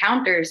he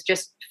encounters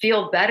just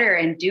feel better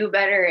and do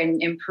better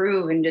and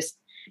improve. And just,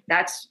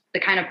 that's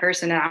the kind of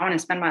person that I want to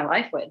spend my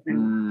life with.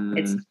 And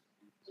it's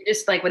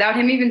just like, without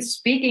him even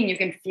speaking, you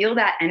can feel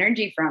that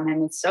energy from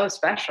him. It's so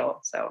special.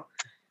 So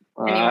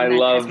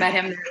anyone has met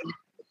him,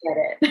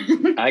 get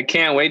it. I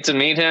can't wait to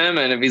meet him.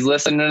 And if he's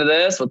listening to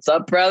this, what's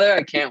up, brother?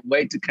 I can't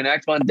wait to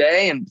connect one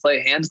day and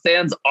play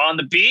handstands on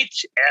the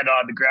beach and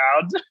on the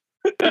ground.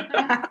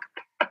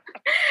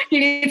 He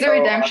needs a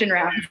redemption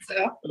round.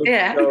 So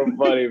yeah. So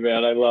funny,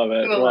 man. I love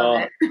it.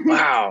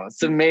 Wow.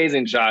 It's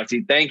amazing,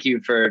 Shakti. Thank you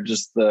for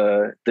just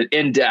the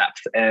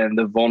in-depth and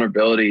the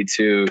vulnerability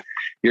to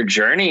your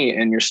journey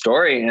and your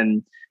story.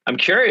 And I'm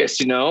curious,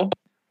 you know,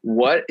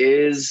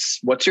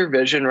 what's your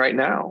vision right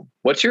now?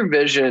 What's your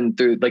vision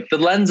through like the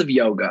lens of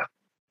yoga?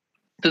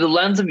 Through the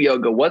lens of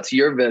yoga, what's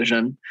your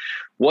vision?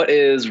 What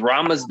is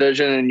Rama's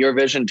vision and your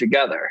vision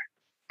together?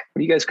 What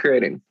are you guys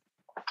creating?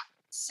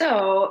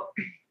 So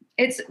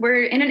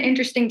we're in an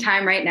interesting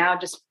time right now,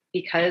 just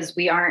because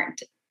we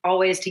aren't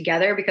always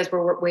together, because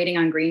we're waiting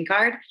on green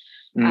card.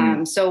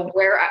 So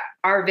where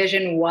our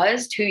vision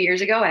was 2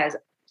 years ago has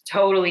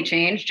totally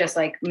changed, just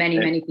like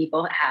many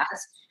people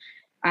has.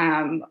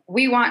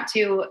 We want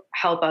to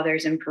help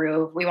others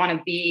improve. We want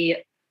to be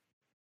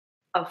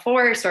a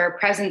force or a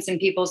presence in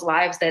people's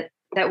lives that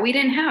we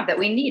didn't have, that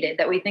we needed,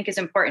 that we think is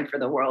important for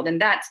the world.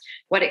 And that's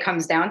what it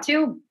comes down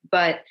to.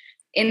 But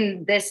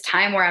in this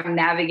time where I'm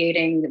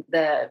navigating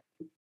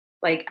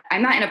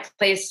I'm not in a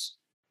place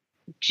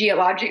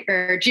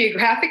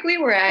geographically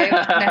where I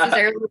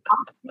necessarily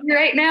want to be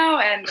right now,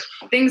 and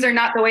things are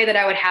not the way that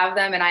I would have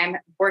them. And I'm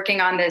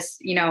working on this,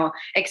 you know,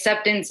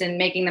 acceptance and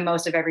making the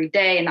most of every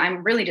day. And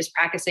I'm really just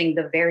practicing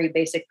the very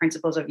basic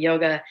principles of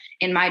yoga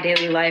in my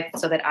daily life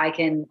so that I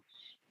can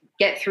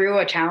get through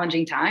a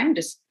challenging time.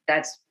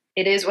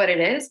 It is what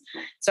it is.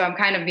 So I'm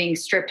kind of being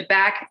stripped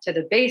back to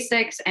the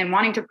basics and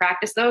wanting to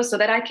practice those so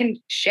that I can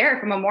share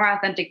from a more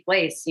authentic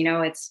place. You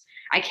know,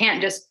 I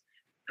can't just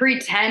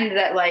pretend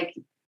that like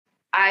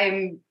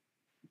I'm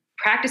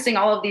practicing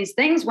all of these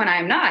things when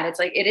I'm not. It's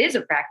like, it is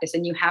a practice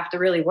and you have to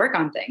really work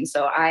on things.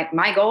 So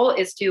my goal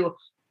is to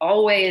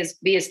always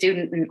be a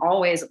student and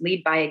always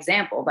lead by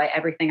example by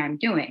everything I'm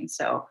doing.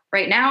 So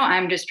right now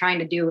I'm just trying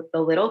to do the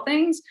little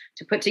things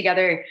to put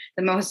together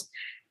the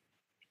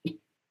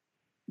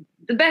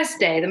best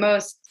day,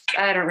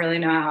 I don't really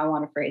know how I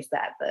want to phrase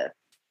that, but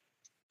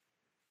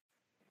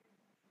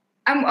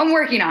I'm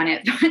working on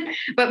it.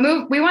 But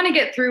we want to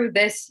get through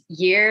this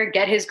year,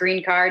 get his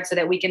green card so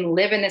that we can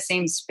live in the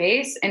same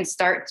space and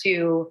start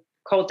to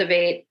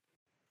cultivate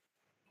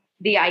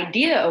the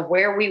idea of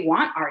where we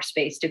want our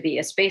space to be,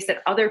 a space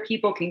that other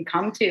people can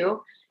come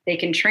to. They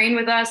can train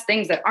with us,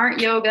 things that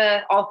aren't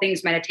yoga, all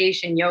things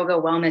meditation, yoga,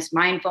 wellness,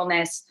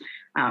 mindfulness,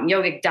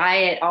 yogic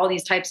diet, all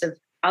these types of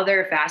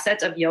other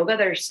facets of yoga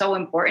that are so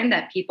important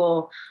that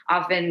people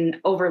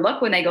often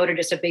overlook when they go to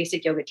just a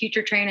basic yoga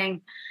teacher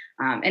training.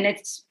 And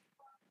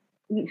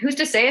who's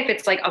to say if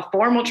it's like a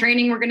formal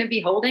training we're going to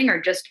be holding or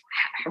just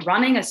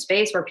running a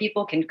space where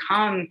people can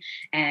come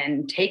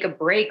and take a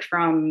break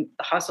from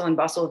the hustle and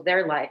bustle of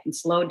their life and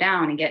slow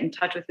down and get in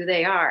touch with who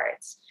they are.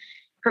 It's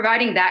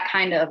providing that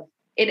kind of,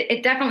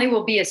 it definitely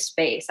will be a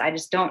space. I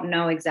just don't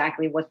know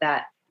exactly what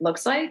that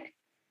looks like.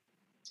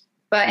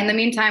 But in the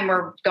meantime,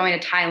 we're going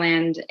to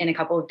Thailand in a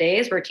couple of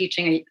days. We're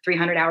teaching a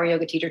 300-hour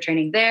yoga teacher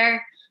training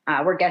there.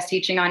 We're guest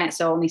teaching on it,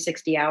 so only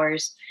 60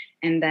 hours.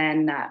 And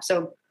then,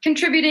 so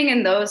contributing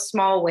in those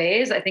small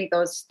ways, I think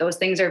those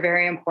things are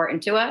very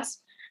important to us.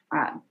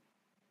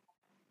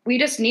 We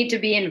just need to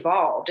be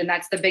involved. And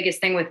that's the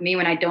biggest thing with me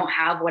when I don't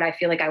have what I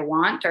feel like I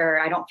want, or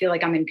I don't feel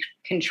like I'm in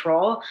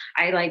control.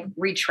 I like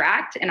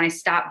retract and I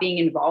stop being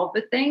involved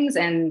with things.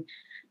 And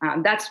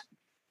that's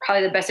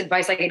probably the best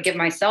advice I could give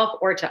myself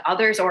or to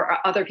others or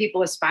other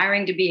people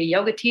aspiring to be a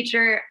yoga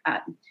teacher.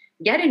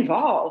 Get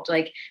involved,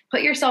 like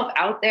put yourself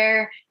out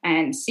there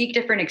and seek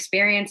different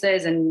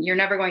experiences, and you're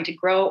never going to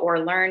grow or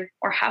learn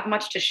or have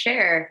much to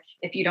share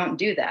if you don't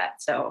do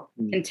that. So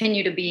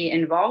continue to be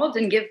involved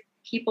and give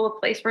people a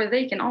place where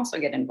they can also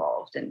get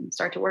involved and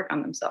start to work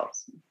on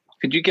themselves.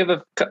 Could you give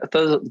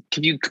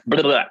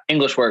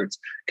English words?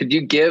 Could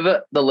you give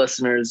the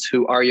listeners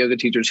who are yoga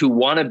teachers who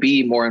want to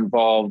be more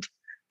involved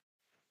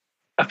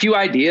a few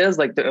ideas?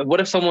 Like,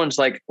 what if someone's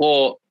like,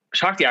 well,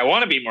 Shakti, I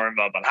want to be more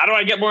involved, but how do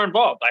I get more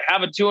involved? I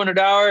have a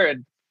 200-hour,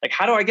 and like,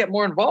 how do I get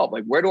more involved?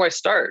 Like, where do I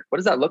start? What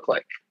does that look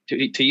like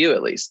to you,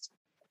 at least?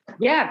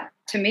 Yeah,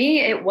 to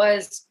me, it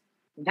was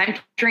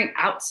venturing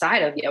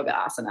outside of yoga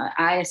asana.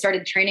 I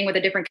started training with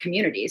a different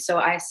community. So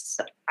I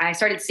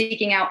started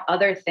seeking out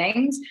other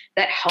things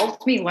that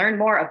helped me learn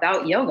more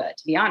about yoga,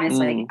 to be honest.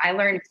 Like, I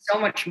learned so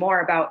much more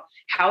about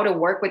how to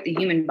work with the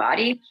human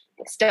body,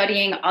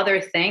 studying other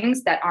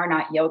things that are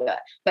not yoga.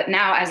 But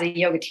now as a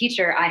yoga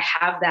teacher, I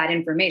have that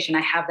information,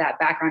 I have that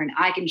background, and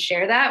I can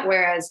share that.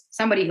 Whereas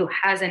somebody who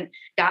hasn't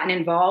gotten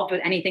involved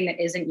with anything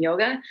that isn't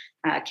yoga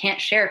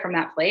can't share from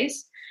that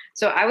place.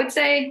 So I would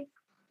say,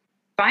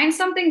 find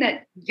something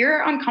that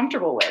you're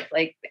uncomfortable with,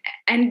 like,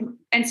 and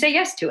say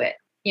yes to it.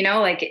 You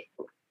know, like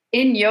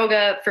in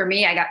yoga, for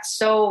me, I got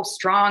so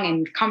strong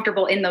and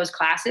comfortable in those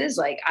classes.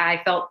 Like,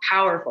 I felt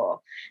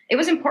powerful. It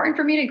was important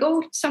for me to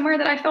go somewhere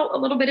that I felt a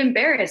little bit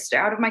embarrassed,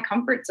 out of my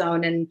comfort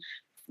zone, and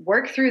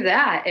work through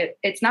that.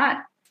 It's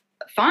not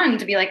fun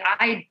to be like,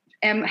 I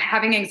am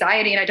having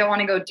anxiety and I don't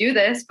want to go do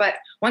this. But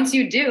once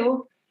you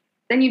do,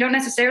 then you don't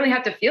necessarily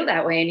have to feel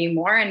that way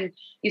anymore. And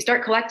you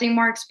start collecting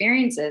more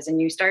experiences, and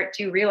you start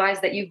to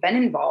realize that you've been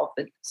involved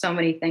with so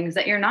many things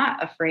that you're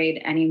not afraid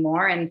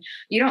anymore. And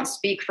you don't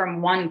speak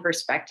from one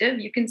perspective.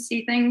 You can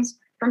see things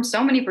from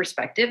so many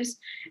perspectives.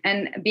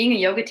 And being a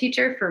yoga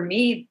teacher, for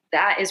me,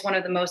 that is one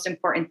of the most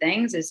important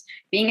things, is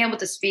being able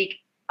to speak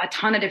a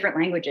ton of different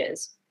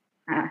languages.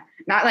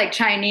 Not like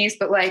Chinese,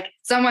 but like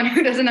someone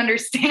who doesn't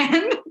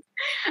understand.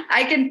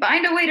 I can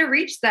find a way to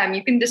reach them.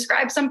 You can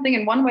describe something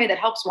in one way that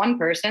helps one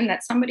person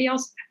that somebody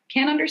else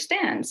can't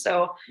understand.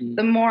 So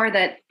the more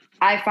that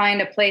I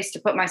find a place to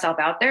put myself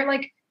out there,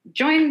 like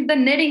join the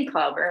knitting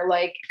club, or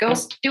like go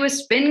do a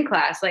spin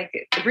class. Like,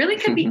 it really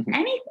could be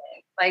anything.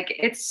 Like,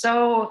 it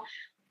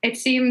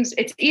seems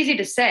it's easy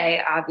to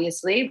say,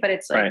 obviously, but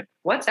it's like,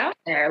 what's out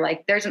there?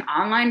 Like, there's an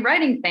online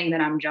writing thing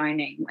that I'm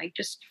joining. Like,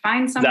 just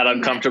find something. Is that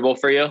uncomfortable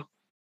for you?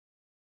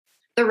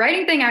 The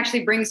writing thing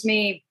actually brings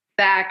me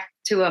back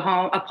to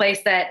a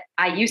place that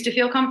I used to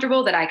feel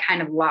comfortable, that I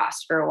kind of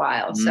lost for a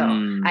while. So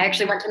I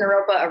actually went to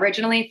Naropa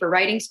originally for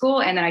writing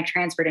school, and then I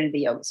transferred into the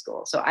yoga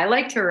school. So I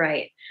like to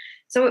write.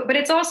 So, but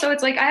it's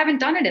like, I haven't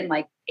done it in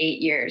like 8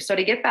 years. So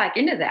to get back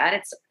into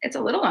that, it's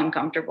a little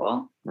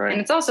uncomfortable. Right.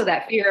 And it's also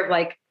that fear of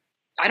like,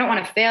 I don't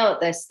want to fail at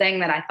this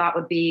thing that I thought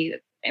would be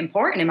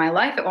important in my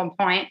life at one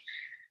point.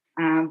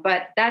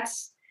 But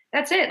that's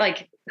it.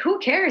 Like, who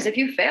cares if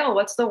you fail?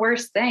 What's the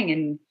worst thing?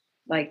 And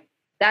like,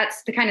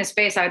 that's the kind of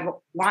space I'd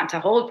want to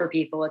hold for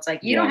people. It's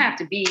like, you don't have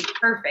to be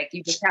perfect.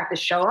 You just have to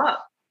show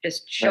up.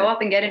 Just show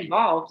up and get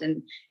involved.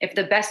 And if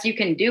the best you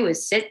can do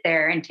is sit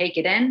there and take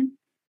it in,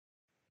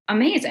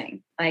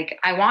 amazing. Like,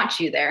 I want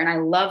you there, and I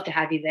love to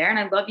have you there, and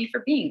I love you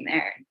for being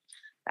there.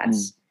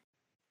 That's,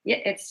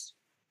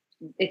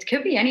 it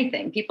could be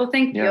anything. People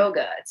think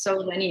yoga, it's so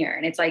linear,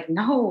 and it's like,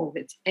 no,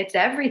 it's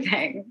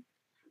everything.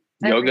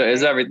 Yoga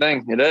is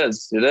everything. It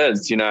is.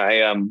 You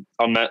know,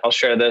 I'll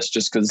share this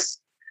just because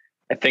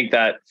I think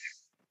that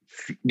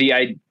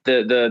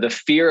the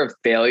fear of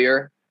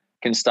failure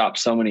can stop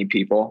so many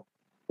people,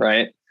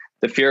 right?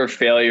 The fear of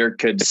failure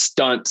could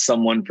stunt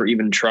someone for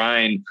even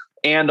trying.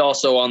 And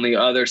also, on the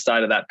other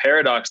side of that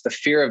paradox, the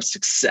fear of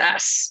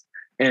success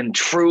and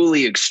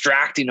truly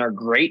extracting our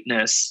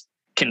greatness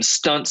can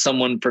stunt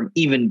someone from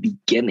even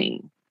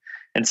beginning.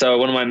 And so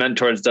one of my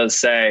mentors does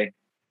say,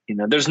 you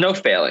know, there's no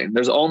failing.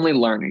 There's only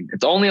learning.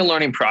 It's only a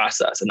learning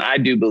process. And I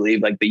do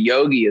believe, like, the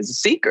yogi is a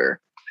seeker.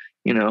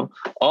 You know,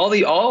 all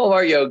of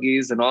our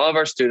yogis and all of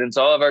our students,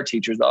 all of our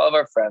teachers, all of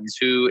our friends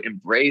who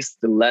embrace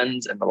the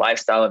lens and the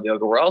lifestyle of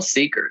yoga, we're all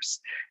seekers.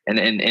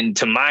 And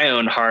to my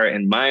own heart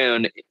and my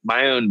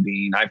own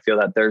being, I feel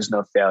that there's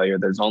no failure.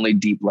 There's only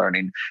deep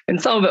learning.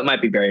 And some of it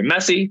might be very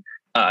messy,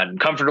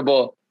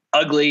 uncomfortable,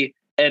 ugly,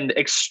 and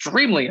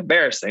extremely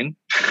embarrassing.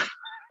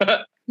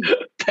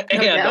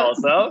 And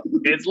also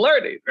it's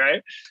learning,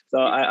 right? So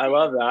I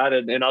love that.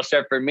 And I'll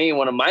share, for me,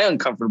 one of my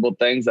uncomfortable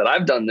things that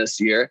I've done this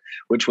year,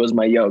 which was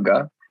my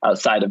yoga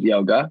outside of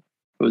yoga,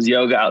 was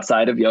yoga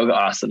outside of yoga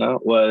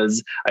asana,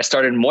 was I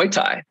started Muay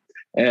Thai.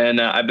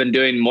 And I've been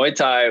doing Muay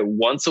Thai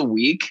once a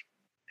week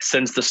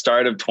since the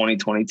start of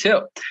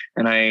 2022.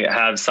 And I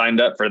have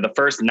signed up for the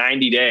first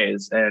 90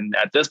 days. And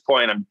at this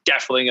point, I'm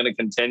definitely going to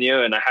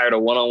continue. And I hired a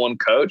one-on-one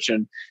coach,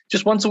 and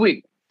just once a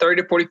week,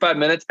 30 to 45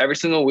 minutes every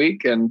single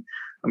week. And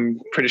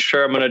I'm pretty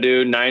sure I'm going to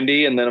do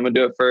 90, and then I'm going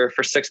to do it for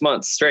 6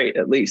 months straight,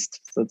 at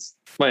least. So that's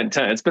my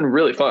intent. It's been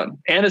really fun,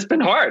 and it's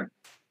been hard,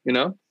 you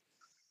know?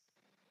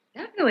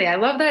 Definitely. I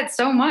love that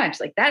so much.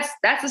 Like that's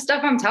the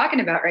stuff I'm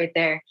talking about right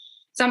there.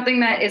 Something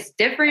that is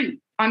different,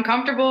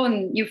 uncomfortable,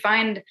 and you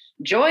find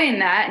joy in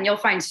that, and you'll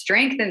find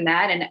strength in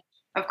that. And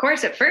of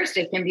course, at first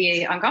it can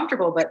be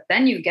uncomfortable, but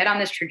then you get on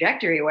this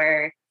trajectory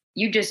where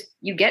you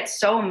get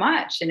so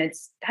much, and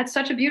that's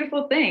such a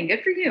beautiful thing.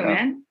 Good for you,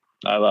 man.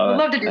 I love it. I'd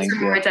love to do Thank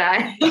some you. Muay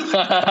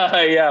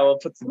Thai. Yeah, we'll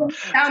put some. The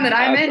town that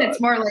I'm in,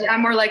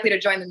 I'm more likely to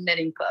join the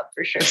knitting club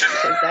for sure.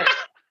 Because that's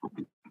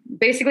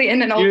basically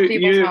in an old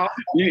people's home.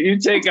 You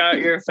take out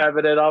your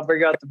feminine, I'll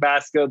bring out the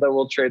masculine, then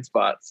we'll trade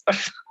spots.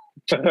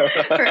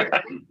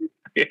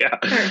 Yeah,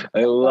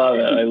 I love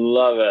it. I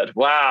love it.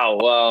 Wow.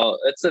 Well,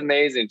 it's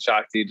amazing,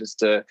 Shakti, just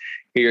to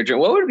hear your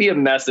journey. What would be a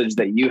message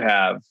that you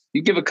have?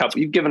 You've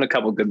given a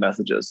couple good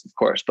messages, of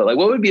course, but like,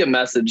 what would be a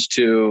message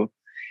to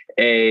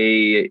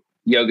a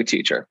yoga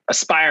teacher,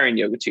 aspiring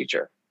yoga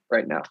teacher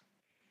right now?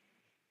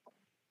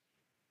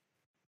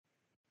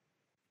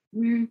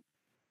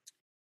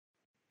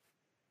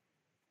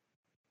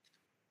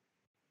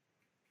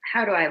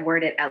 How do I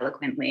word it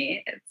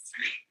eloquently?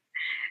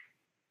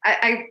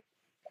 I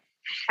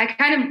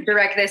kind of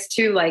direct this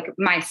to like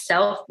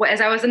myself as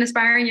I was an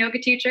aspiring yoga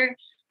teacher.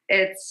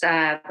 It's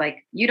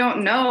like, you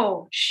don't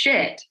know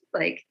shit.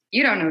 Like,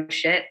 you don't know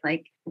shit.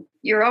 Like,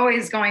 you're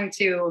always going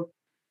to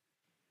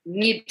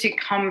need to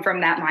come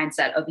from that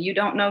mindset of you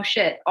don't know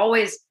shit.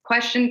 Always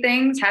question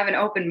things, have an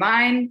open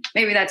mind.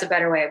 Maybe that's a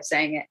better way of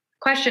saying it.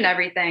 Question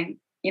everything.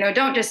 You know,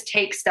 don't just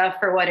take stuff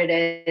for what it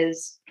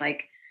is.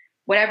 Like,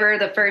 whatever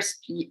the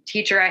first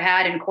teacher I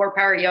had in Core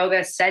Power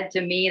Yoga said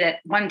to me, that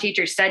one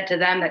teacher said to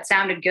them that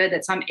sounded good,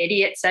 that some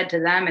idiot said to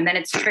them, and then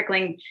it's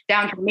trickling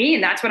down to me.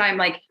 And that's what I'm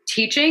like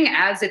teaching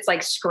as it's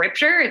like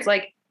scripture. It's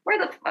like, where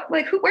did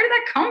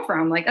that come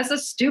from? Like, that's the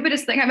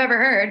stupidest thing I've ever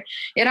heard.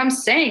 Yet I'm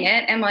saying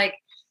it. And like,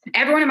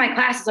 everyone in my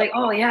class is like,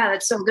 oh yeah,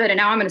 that's so good. And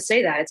now I'm going to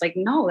say that. It's like,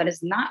 no, that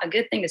is not a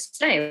good thing to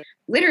say.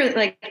 Literally,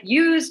 like,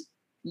 use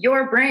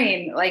your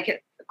brain,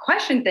 like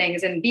question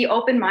things and be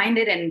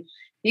open-minded and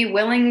be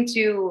willing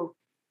to,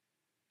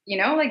 you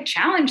know, like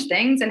challenge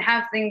things and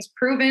have things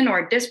proven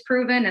or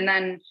disproven, and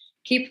then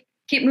keep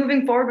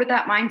moving forward with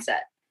that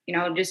mindset. You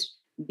know, just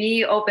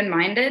be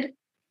open-minded.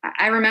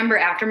 I remember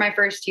after my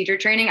first teacher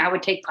training, I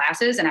would take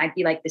classes and I'd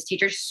be like, this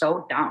teacher's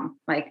so dumb.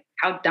 Like,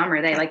 how dumb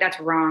are they? Like, that's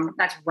wrong.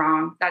 That's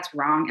wrong. That's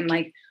wrong. And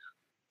like,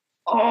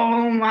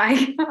 oh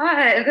my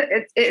God,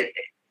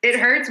 it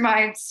hurts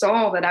my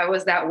soul that I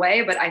was that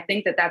way. But I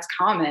think that that's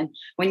common.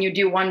 When you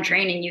do one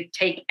training, you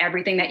take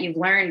everything that you've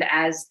learned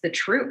as the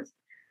truth.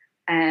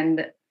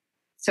 And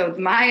so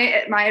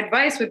my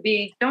advice would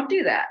be, don't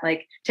do that.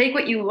 Like, take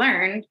what you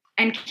learned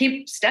and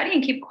keep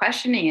studying, keep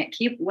questioning it,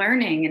 keep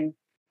learning, and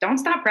don't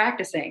stop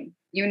practicing.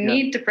 You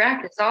need to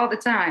practice all the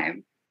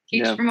time.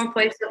 Teach from a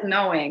place of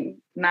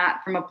knowing,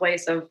 not from a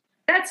place of,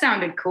 that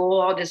sounded cool,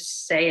 I'll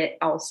just say it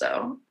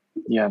also.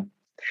 Yeah.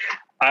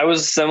 I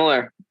was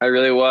similar. I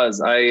really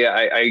was.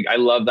 I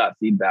love that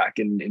feedback.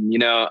 And you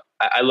know,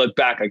 I look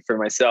back, like for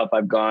myself,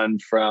 I've gone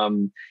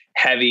from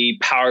heavy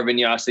power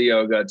vinyasa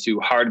yoga to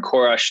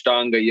hardcore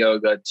Ashtanga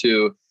yoga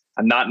to,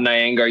 I'm not an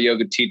Iyengar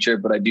yoga teacher,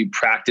 but I do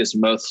practice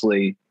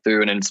mostly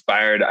through an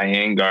inspired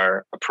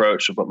Iyengar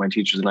approach of what my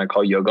teachers and I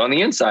call yoga on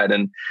the inside.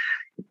 And,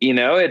 you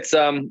know, it's,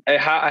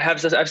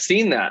 I've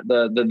seen that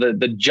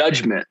the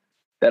judgment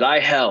that I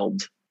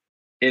held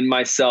in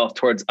myself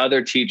towards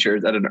other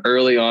teachers at an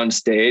early on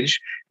stage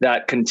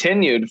that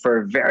continued for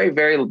a very,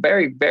 very,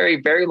 very,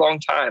 very, very long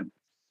time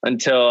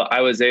until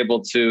I was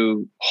able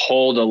to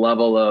hold a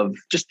level of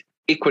just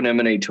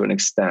equanimity to an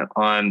extent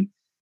on,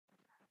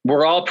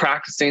 we're all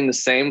practicing the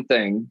same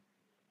thing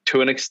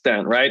to an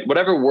extent, right?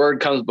 Whatever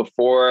word comes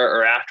before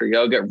or after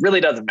yoga, it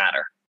really doesn't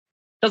matter.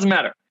 Doesn't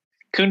matter.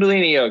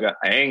 Kundalini yoga,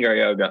 Iyengar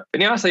yoga,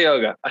 Vinyasa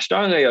yoga,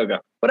 Ashtanga yoga,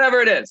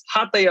 whatever it is,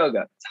 Hatha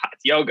yoga,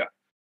 it's yoga,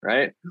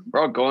 right? We're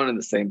all going to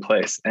the same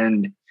place.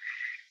 And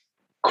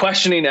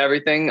questioning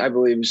everything, I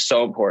believe, is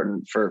so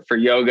important for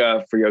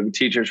yoga, for yoga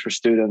teachers, for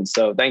students.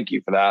 So thank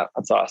you for that.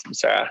 That's awesome,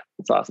 Sarah.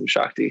 That's awesome,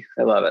 Shakti.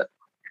 I love it.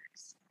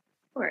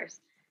 Of course.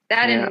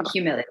 That and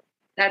humility.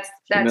 That's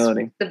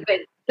humility.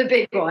 the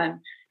big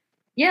one.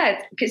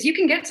 Yeah, because you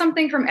can get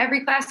something from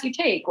every class you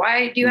take.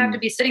 Why do you have to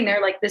be sitting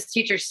there like, this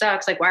teacher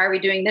sucks? Like, why are we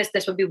doing this?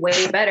 This would be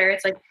way better.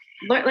 It's like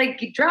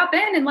drop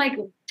in and like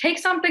take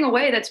something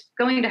away that's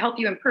going to help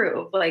you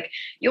improve. Like,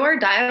 your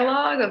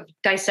dialogue of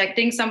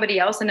dissecting somebody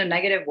else in a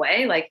negative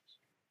way, like,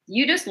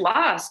 you just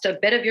lost a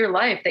bit of your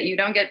life that you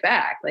don't get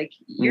back. Like,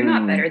 you're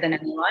not better than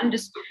anyone.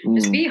 Just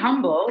be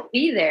humble,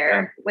 be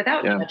there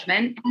without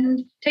judgment,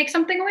 and take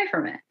something away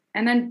from it.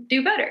 and then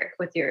do better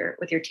with your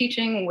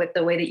teaching, with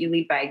the way that you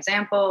lead by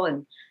example.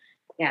 And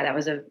yeah, that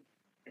was a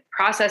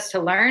process to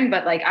learn,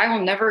 but like, I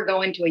will never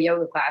go into a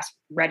yoga class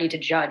ready to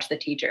judge the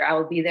teacher. I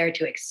will be there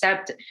to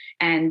accept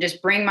and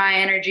just bring my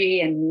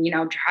energy and,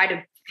 try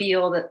to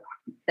feel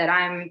that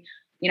I'm,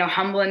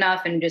 humble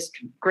enough and just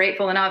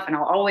grateful enough. And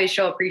I'll always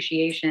show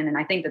appreciation. And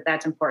I think that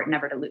that's important,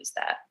 never to lose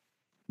that.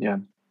 Yeah.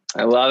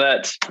 I love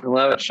it. I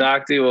love it,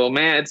 Shakti. Well,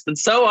 man, it's been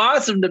so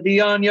awesome to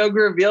be on Yoga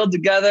Revealed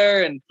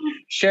together and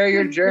share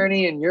your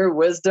journey and your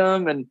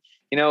wisdom. And,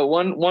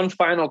 one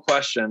final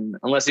question,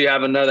 unless you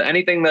have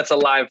anything that's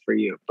alive for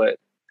you, but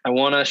I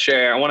want to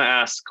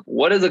ask,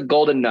 what is a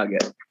golden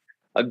nugget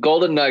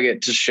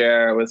to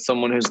share with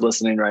someone who's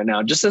listening right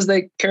now, just as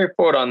they carry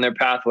forward on their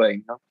pathway,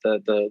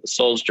 the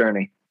soul's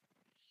journey?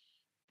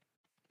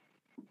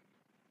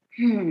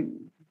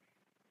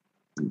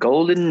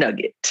 Golden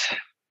nugget.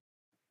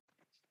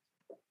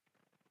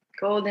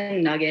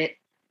 Golden nugget.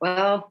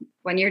 Well,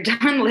 when you're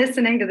done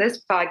listening to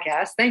this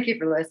podcast, thank you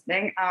for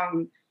listening.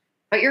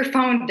 Put your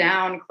phone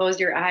down, close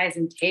your eyes,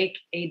 and take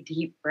a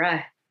deep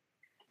breath.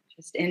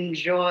 Just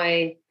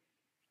enjoy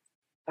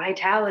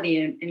vitality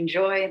and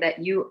enjoy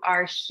that you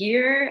are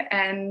here,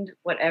 and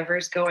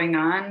whatever's going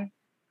on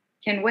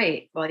can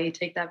wait while you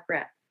take that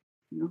breath.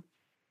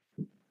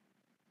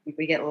 If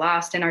we get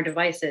lost in our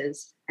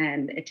devices,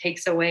 and it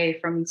takes away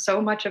from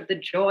so much of the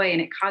joy, and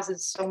it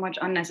causes so much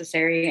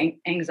unnecessary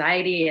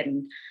anxiety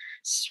and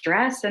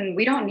stress, and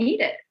we don't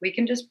need it. We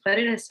can just put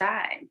it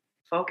aside,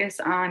 focus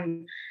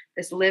on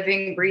this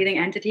living, breathing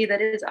entity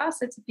that is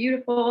us. It's a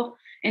beautiful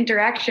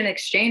interaction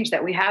exchange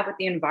that we have with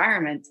the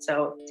environment.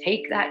 So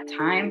take that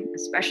time,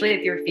 especially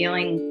if you're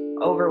feeling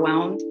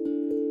overwhelmed.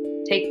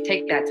 Take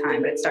that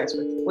time, but it starts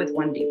with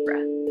one deep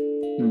breath.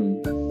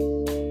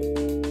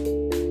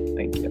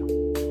 Thank you.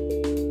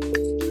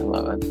 I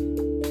love it.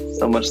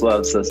 So much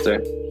love, sister.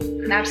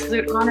 An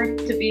absolute honor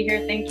to be here.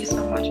 Thank you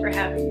so much for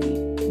having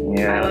me.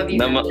 Yeah. I love you.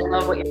 I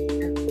love what you're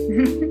doing.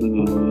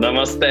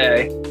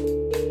 Namaste.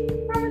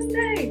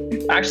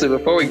 Actually,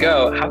 before we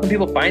go, how can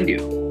people find you?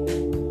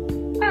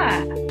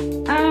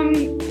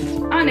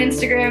 On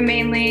Instagram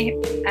mainly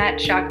at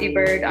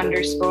ShaktiBird_.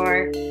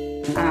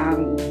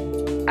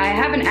 I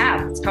have an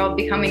app. It's called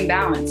Becoming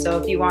Balanced. So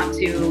if you want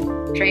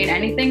to train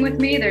anything with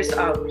me, there's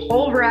a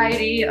whole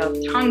variety of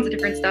tons of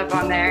different stuff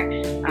on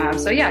there.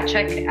 So yeah,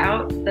 check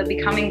out the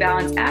Becoming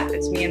Balanced app.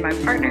 It's me and my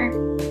partner.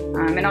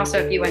 And also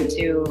if you went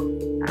to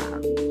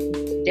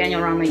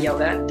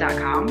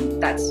DanielRamaYoga.com,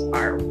 that's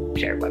our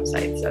shared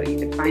website. So you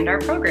can find our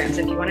programs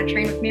if you want to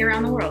train with me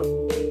around the world.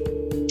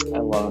 I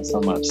love it so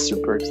much.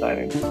 Super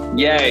exciting.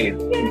 Yay.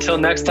 Until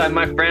next time,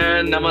 my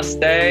friend.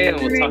 Namaste.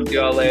 And we'll talk to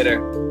you all later.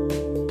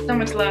 So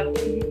much love.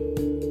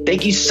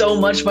 Thank you so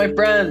much, my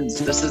friends.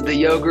 This is the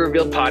Yoga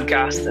Revealed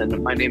podcast,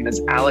 and my name is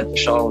Alec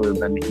Vishal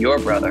Rubin, your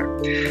brother.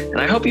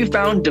 And I hope you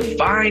found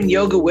divine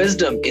yoga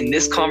wisdom in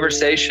this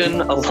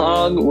conversation,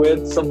 along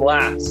with some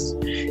laughs.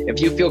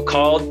 If you feel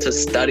called to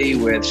study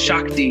with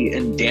Shakti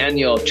and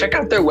Daniel, check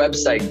out their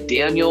website,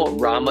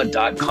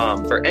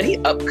 danielrama.com, for any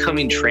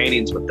upcoming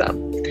trainings with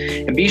them.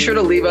 And be sure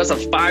to leave us a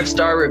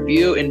 5-star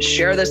review and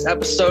share this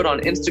episode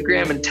on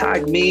Instagram and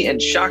tag me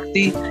and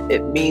Shakti.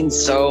 It means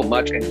so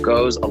much and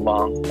goes a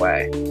long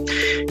way.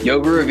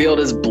 Yoga Revealed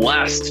is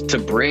blessed to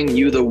bring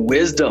you the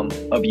wisdom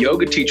of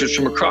yoga teachers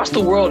from across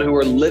the world who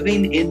are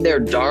living in their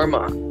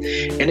Dharma.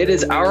 And it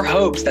is our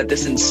hopes that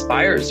this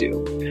inspires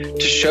you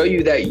to show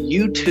you that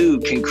you too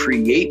can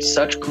create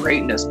such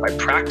greatness by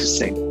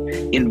practicing,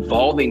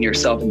 involving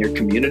yourself in your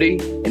community,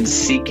 and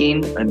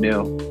seeking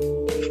anew.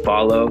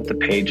 Follow the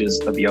pages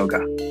of yoga.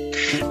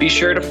 Be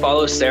sure to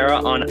follow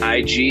Sarah on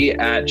IG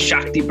at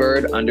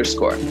ShaktiBird_.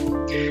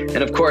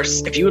 And of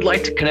course, if you would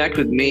like to connect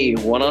with me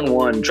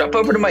one-on-one, drop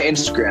over to my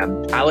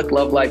Instagram, Alec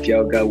Love Life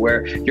Yoga,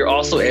 where you're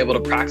also able to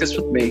practice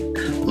with me,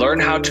 learn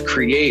how to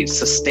create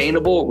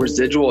sustainable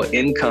residual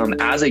income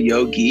as a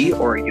yogi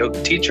or a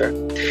yoga teacher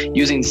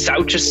using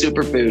Saucha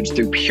superfoods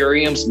through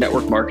Purium's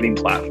network marketing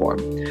platform.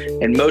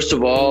 And most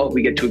of all,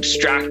 we get to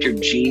extract your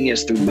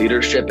genius through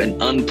leadership and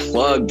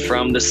unplug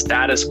from the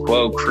status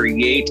quo,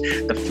 create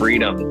the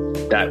freedom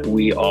that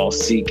we all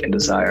seek and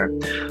desire.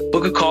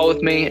 Book a call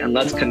with me and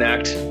let's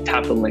connect.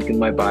 Tap the link in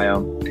my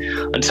bio.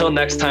 Until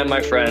next time, my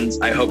friends,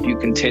 I hope you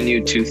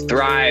continue to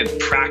thrive,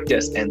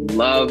 practice, and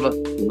love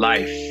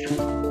life.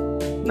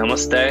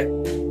 Namaste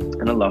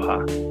and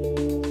aloha.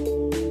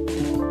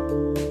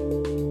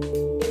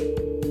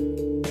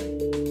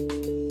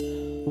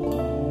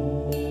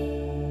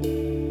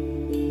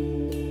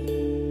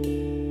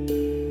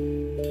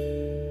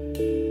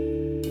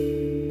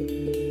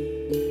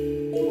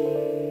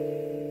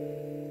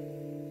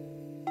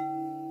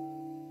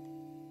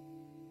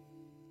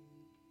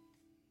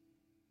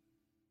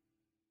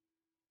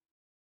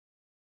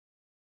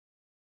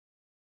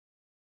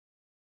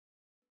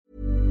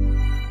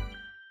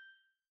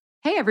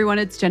 Hey everyone,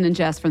 it's Jen and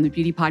Jess from the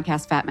beauty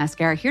podcast Fat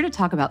Mascara here to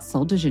talk about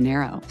Sol de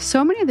Janeiro.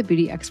 So many of the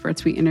beauty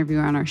experts we interview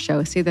on our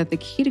show say that the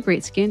key to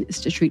great skin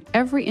is to treat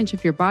every inch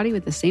of your body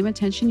with the same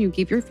attention you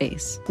give your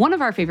face. One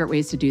of our favorite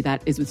ways to do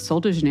that is with Sol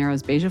de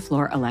Janeiro's Beija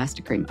Flor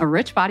Elastic Cream, a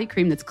rich body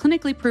cream that's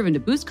clinically proven to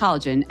boost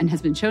collagen and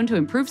has been shown to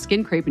improve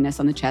skin crepiness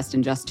on the chest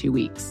in just 2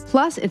 weeks.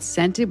 Plus, it's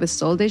scented with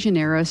Sol de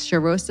Janeiro's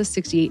Charosta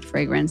 68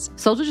 fragrance.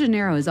 Sol de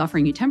Janeiro is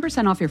offering you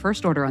 10% off your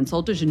first order on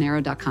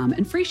soldejaneiro.com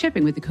and free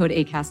shipping with the code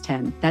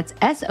ACAST10. That's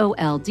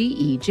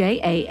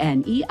SOLDEJANEIRO,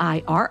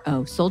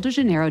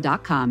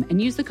 soldejaneiro.com,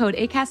 and use the code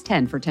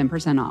ACAST10 for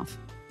 10% off.